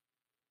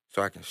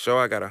 So I can show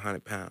I got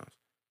 100 pounds.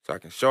 So I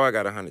can show I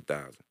got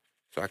 100,000.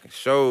 So I can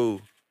show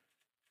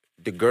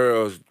the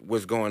girls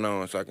what's going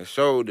on. So I can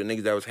show the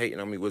niggas that was hating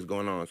on me what's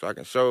going on. So I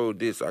can show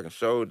this. So I can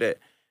show that.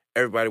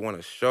 Everybody want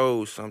to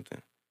show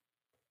something,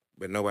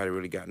 but nobody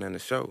really got nothing to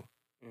show.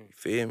 You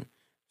feel me?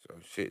 So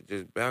shit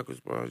just backwards,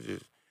 bro.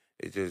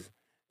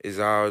 It's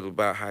all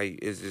about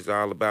it's just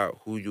all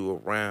about who you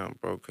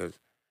around, bro. Cause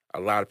a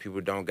lot of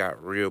people don't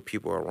got real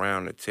people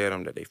around to tell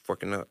them that they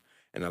fucking up,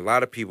 and a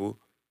lot of people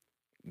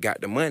got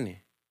the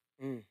money.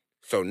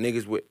 So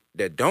niggas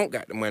that don't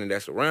got the money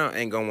that's around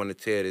ain't gonna want to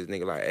tell this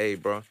nigga like, hey,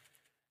 bro,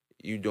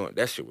 you doing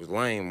that shit was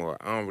lame, or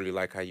I don't really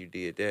like how you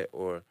did that,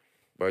 or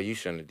bro, you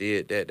shouldn't have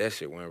did that. That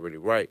shit wasn't really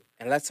right.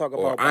 And let's talk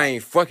or about... I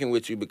ain't fucking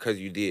with you because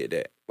you did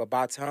that. But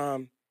by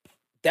time,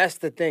 that's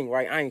the thing,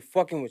 right? I ain't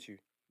fucking with you.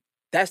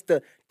 That's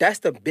the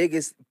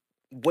biggest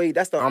way.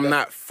 I'm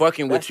not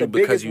fucking with you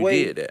because you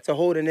did that. To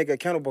hold a nigga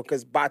accountable,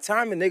 because by the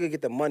time a nigga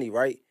get the money,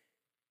 right,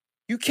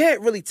 you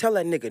can't really tell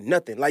that nigga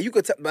nothing. Like, you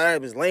could tell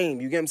that was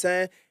lame, you get what I'm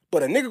saying?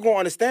 But a nigga gonna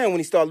understand when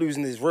he start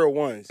losing his real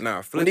ones.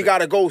 Nah, flip when it. He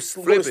gotta go to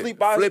sleep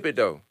by. Flip it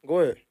though. Go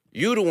ahead.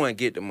 You the one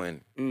get the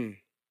money.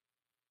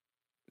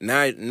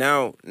 Now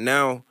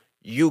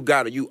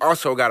you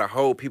also gotta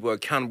hold people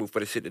accountable for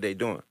the shit that they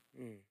doing.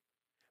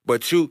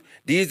 But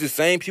these the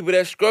same people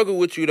that struggle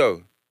with you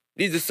though.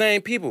 These the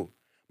same people.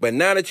 But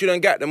now that you done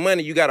got the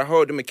money, you gotta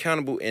hold them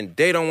accountable, and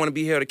they don't want to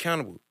be held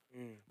accountable.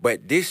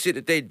 But this shit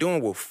that they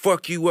doing will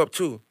fuck you up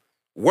too.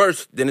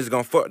 Worse than it's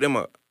gonna fuck them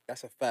up.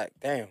 That's a fact.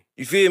 Damn.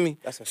 You feel me?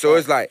 That's a so fact.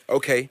 It's like,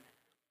 okay,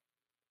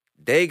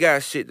 they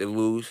got shit to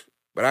lose,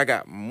 but I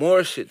got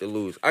more shit to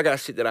lose. I got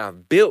shit that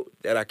I've built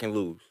that I can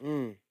lose.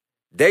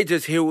 They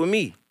just here with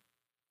me.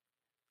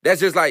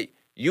 That's just like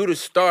you the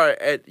star,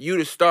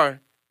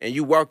 and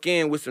you walk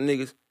in with some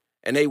niggas,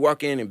 and they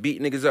walk in and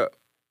beat niggas up.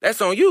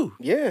 That's on you.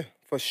 Yeah,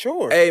 for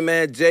sure. Hey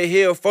man, J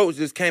Hill folks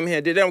just came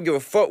here. They don't give a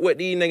fuck what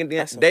these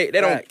niggas. They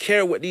don't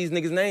care what these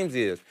niggas' names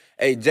is.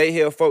 Hey, J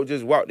Hill folks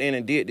just walked in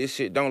and did this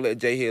shit. Don't let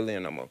J Hill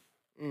in no more.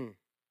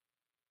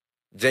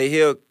 J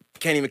Hill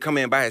can't even come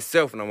in by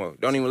himself no more.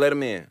 Don't even let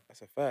him in.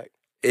 That's a fact.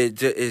 It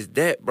just is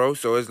that, bro.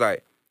 So it's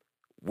like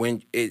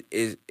when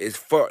it's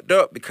fucked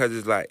up because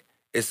it's like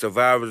it's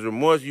survivor's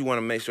remorse. You want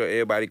to make sure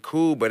everybody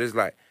cool, but it's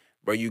like,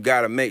 bro, you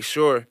gotta make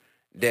sure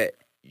that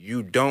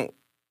you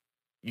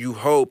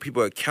hold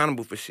people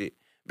accountable for shit,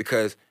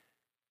 because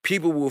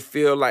people will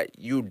feel like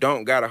you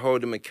don't gotta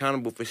hold them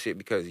accountable for shit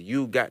because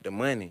you got the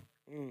money.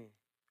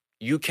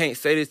 You can't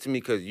say this to me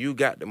because you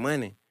got the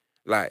money.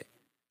 Like,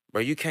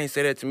 bro, you can't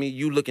say that to me.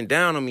 You looking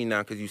down on me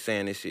now because you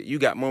saying this shit. You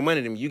got more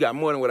money than me. You got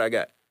more than what I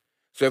got.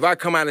 So if I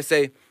come out and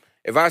say,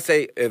 if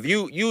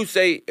you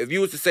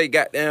was to say,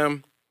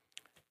 goddamn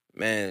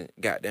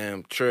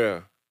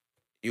Trayle,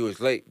 you was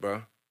late,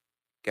 bro.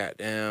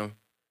 Goddamn,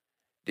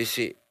 this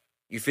shit.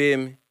 You feel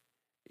me?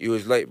 You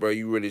was late, bro.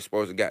 You really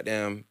supposed to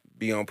goddamn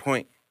be on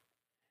point.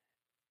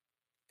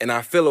 And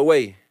I feel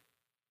away.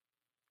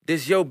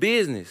 This your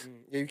business.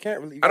 Yeah, you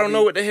can't really. I don't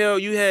know what the hell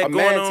you had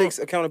going on. A man takes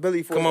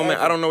accountability for. Come on, man.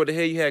 I don't know what the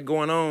hell you had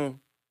going on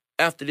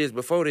after this,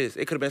 before this.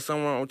 It could have been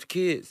something wrong with your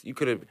kids. You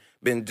could have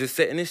been just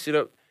setting this shit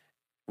up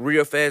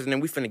real fast, and then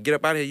we finna get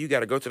up out of here. You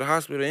gotta go to the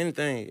hospital or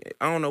anything.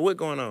 I don't know what's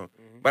going on.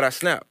 But I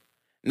snapped.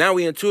 Now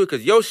we into it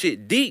because your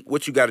shit deep,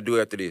 what you gotta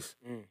do after this.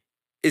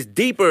 It's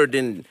deeper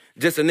than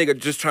just a nigga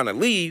just trying to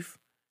leave.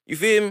 You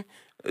feel me?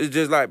 It's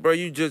just like, bro,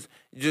 you just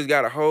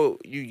gotta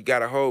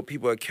hold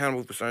people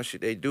accountable for certain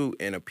shit they do,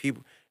 and the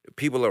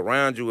people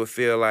around you will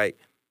feel like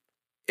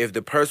if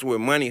the person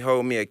with money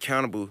hold me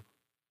accountable,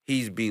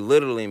 he's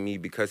belittling me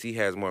because he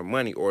has more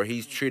money, or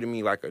he's treating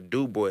me like a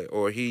do-boy,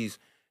 or he's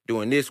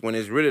doing this, when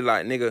it's really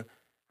like, nigga,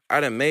 I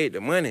done made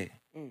the money.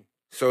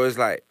 So it's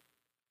like,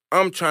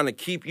 I'm trying to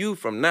keep you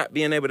from not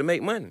being able to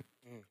make money.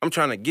 I'm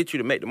trying to get you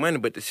to make the money,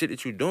 but the shit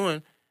that you're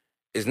doing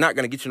is not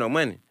gonna get you no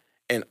money.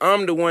 And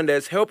I'm the one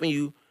that's helping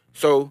you,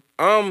 so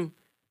I'm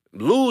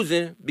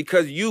losing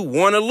because you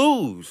want to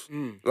lose.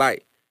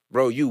 Like,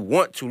 bro, you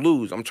want to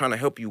lose. I'm trying to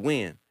help you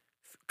win.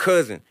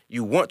 Cousin,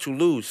 you want to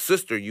lose.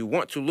 Sister, you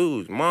want to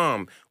lose.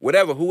 Mom,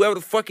 whatever, whoever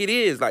the fuck it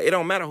is. Like, it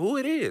don't matter who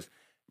it is.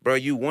 Bro,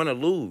 you want to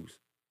lose.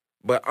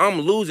 But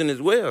I'm losing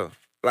as well.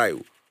 Like,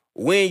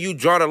 when you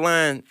draw the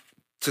line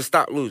to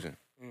stop losing.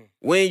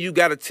 When you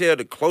got to tell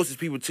the closest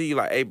people to you,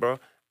 like, hey, bro,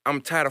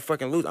 I'm tired of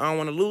fucking losing. I don't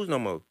want to lose no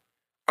more.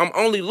 I'm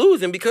only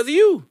losing because of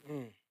you.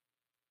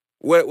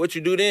 What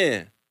you do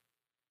then?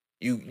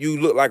 You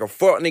look like a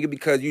fuck nigga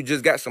because you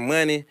just got some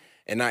money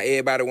and now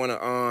everybody want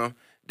to,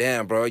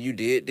 damn, bro, you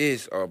did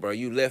this, or, bro,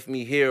 you left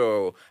me here,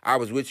 or I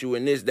was with you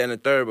in this, that, and the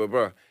third, but,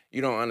 bro,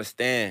 you don't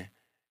understand.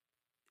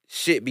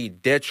 Shit be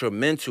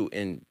detrimental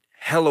in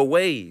hella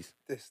ways.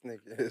 This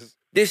nigga is...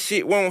 This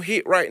shit won't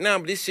hit right now,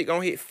 but this shit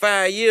gonna hit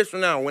 5 years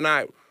from now when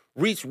I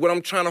reach what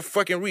I'm trying to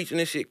fucking reach, and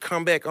this shit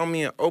come back on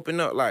me and open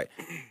up like,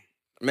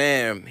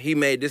 man, he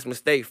made this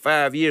mistake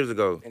 5 years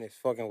ago. And it's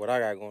fucking what I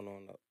got going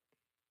on, though.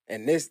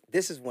 And this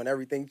is when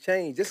everything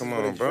changed. This is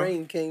when the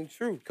dream came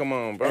true. Come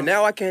on, bro. And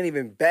now I can't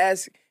even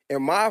bask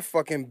in my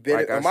fucking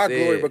bit, like my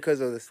glory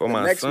because of this. For the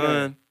my next son,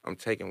 man. I'm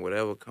taking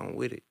whatever come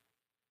with it.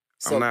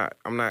 So,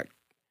 I'm not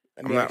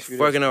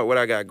fucking up what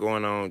I got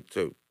going on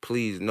to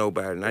please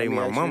nobody, not even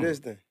my mama. This,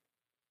 then.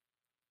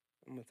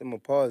 I'm gonna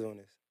pause on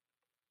this.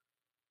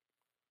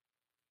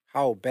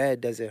 How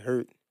bad does it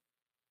hurt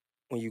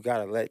when you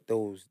gotta let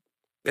those?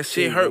 That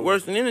shit hurt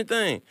worse than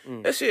anything.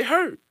 That shit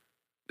hurt.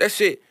 That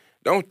shit.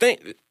 Don't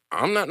think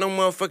I'm not no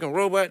motherfucking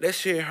robot. That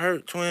shit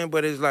hurt, twin.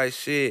 But it's like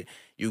shit.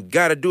 You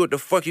gotta do what the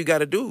fuck you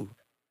gotta do.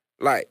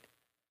 Like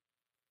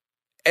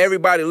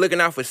everybody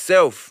looking out for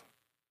self.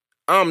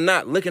 I'm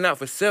not looking out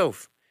for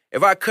self.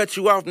 If I cut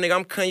you off, nigga,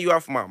 I'm cutting you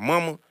off for my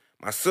mama,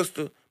 my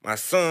sister, my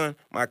son,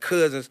 my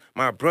cousins,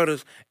 my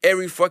brothers,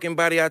 every fucking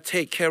body I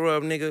take care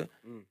of, nigga.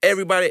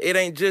 Everybody, it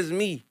ain't just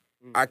me.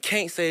 I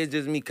can't say it's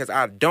just me because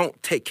I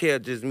don't take care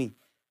of just me.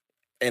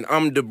 And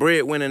I'm the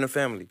breadwinner in the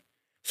family.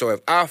 So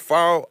if I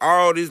fall,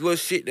 all this little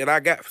shit that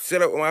I got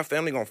set up with my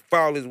family gonna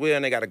fall as well,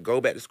 and they gotta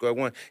go back to square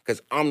one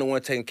because I'm the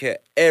one taking care of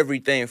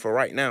everything for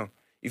right now.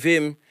 You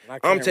feel me?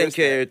 I'm taking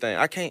care of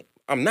everything.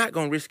 I'm not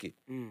gonna risk it.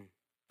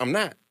 I'm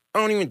not. I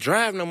don't even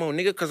drive no more,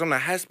 nigga, because I'm the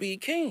high-speed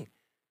king.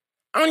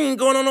 I don't even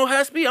going on no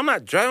high speed. I'm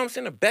not driving. I'm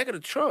sitting in the back of the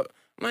truck.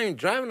 I'm not even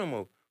driving no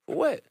more. For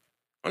what?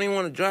 I don't even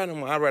want to drive no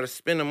more. I'd rather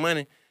spend the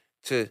money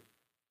to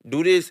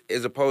do this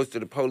as opposed to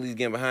the police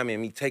getting behind me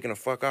and me taking the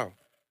fuck off.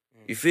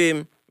 You feel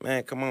me?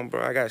 Man, come on,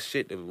 bro. I got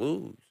shit to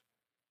lose.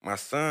 My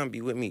son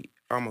be with me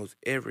almost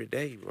every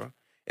day, bro.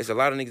 It's a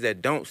lot of niggas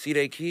that don't see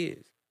their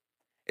kids.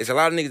 It's a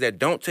lot of niggas that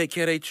don't take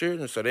care of their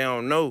children, so they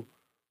don't know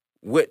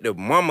what the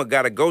mama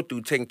got to go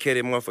through taking care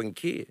of their motherfucking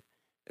kid.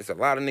 It's a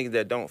lot of niggas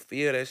that don't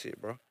feel that shit,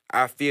 bro.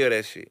 I feel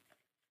that shit.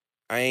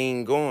 I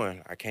ain't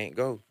going. I can't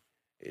go.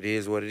 It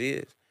is what it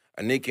is.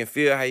 A nigga can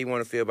feel how you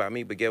want to feel about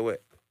me, but get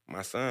what?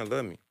 My son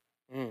love me.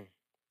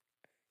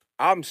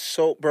 I'm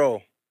so,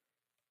 bro.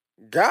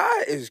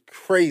 God is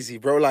crazy,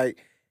 bro.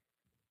 Like,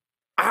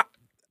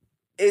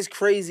 it's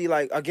crazy.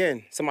 Like,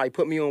 again, somebody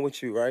put me on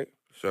with you, right?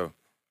 Sure.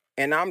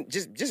 And I'm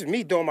just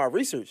me doing my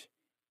research.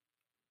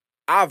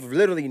 I've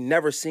literally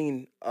never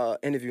seen an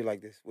interview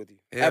like this with you.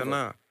 Hell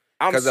nah.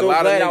 I'm so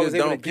glad I was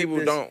able to get people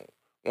this. don't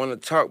want to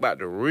talk about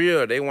the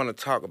real. They want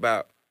to talk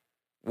about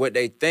what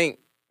they think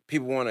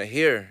people want to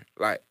hear.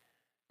 Like,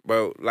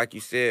 bro, like you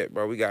said,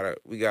 bro, we got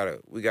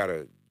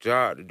a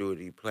job to do with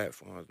these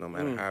platforms, no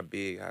matter how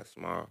big, how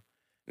small.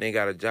 And they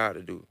got a job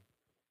to do.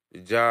 The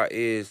job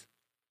is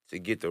to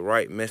get the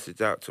right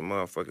message out to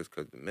motherfuckers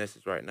because the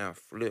message right now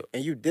flip.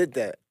 And you did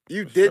that.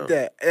 You did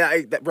that.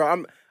 And bro,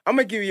 I'm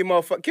gonna give you a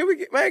motherfucker. Can we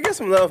get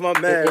some love, my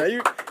man?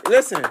 You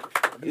listen.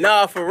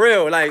 Nah, for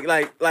real. Like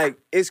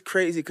it's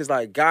crazy because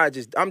like God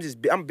I'm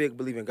a big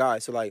believer in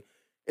God. So like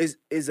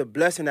it's a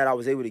blessing that I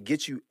was able to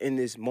get you in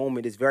this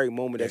moment, this very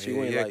moment that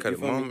you in. Yeah, like, cause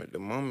the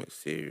moment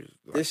serious.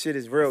 Like, this shit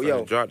is real,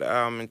 yo. Drop the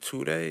album in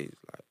 2 days.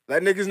 Like,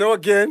 let niggas know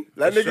again.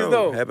 Let niggas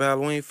know. Happy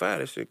Halloween 5.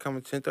 That shit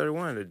coming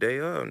 10/31, the day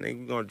of.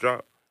 Nigga, we gonna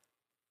drop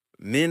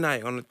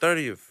midnight on the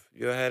 30th.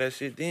 You'll have that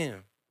shit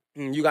then.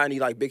 You got any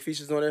like big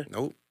features on there?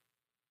 Nope.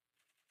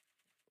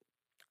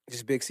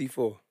 Just big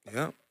C4.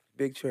 Yep.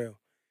 Big Trayle.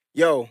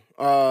 Yo,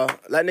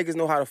 let niggas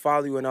know how to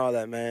follow you and all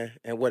that, man,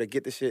 and where to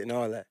get the shit and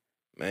all that.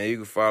 Man, you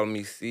can follow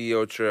me,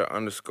 CEO Trayle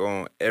 _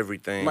 on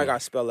everything. You might gotta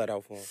spell that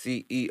out for him.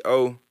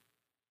 CEO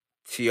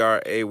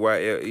Trayle,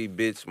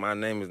 bitch. My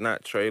name is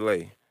not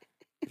Trayle.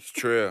 It's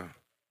Trayle.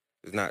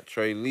 It's not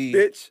Trayle.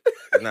 Bitch.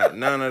 It's not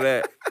none of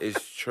that.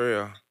 It's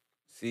Trayle.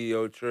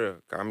 CEO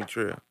Trayle. Call me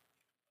Trayle.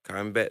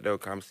 Call me back though.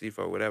 Call me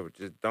C4, whatever.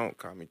 Just don't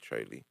call me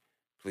Trayle,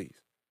 please.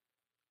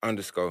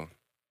 _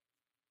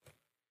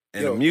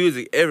 And the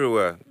music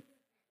everywhere.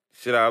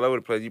 Shit all over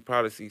the place. You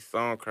probably see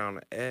Song Crown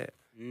the ad.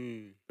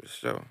 For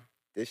sure.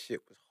 This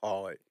shit was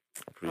hard.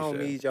 I don't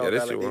need y'all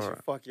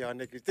validation. Fuck y'all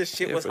niggas. This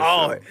shit was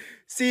hard.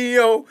 Sure.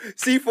 CEO,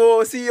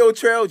 C4, CEO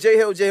Trayle,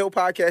 J-Hill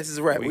podcast is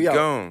a wrap. We out.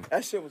 Gone.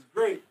 That shit was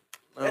great.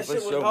 That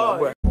shit was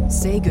hard.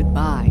 Say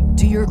goodbye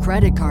to your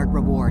credit card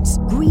rewards.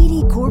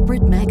 Greedy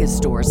corporate mega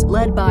stores,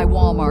 led by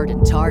Walmart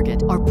and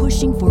Target, are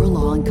pushing for a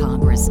law in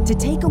Congress to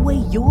take away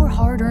your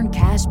hard-earned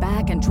cash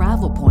back and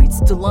travel points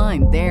to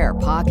line their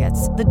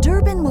pockets. The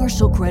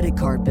Durbin-Marshall credit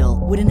card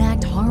bill would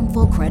enact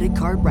harmful credit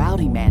card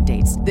routing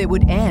mandates that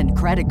would end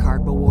credit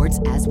card rewards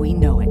as we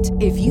know it.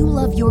 If you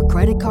love your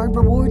credit card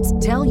rewards,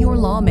 tell your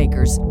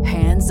lawmakers,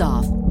 hands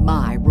off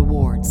my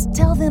rewards.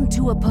 Tell them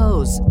to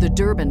oppose the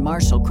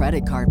Durbin-Marshall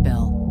credit card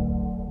bill.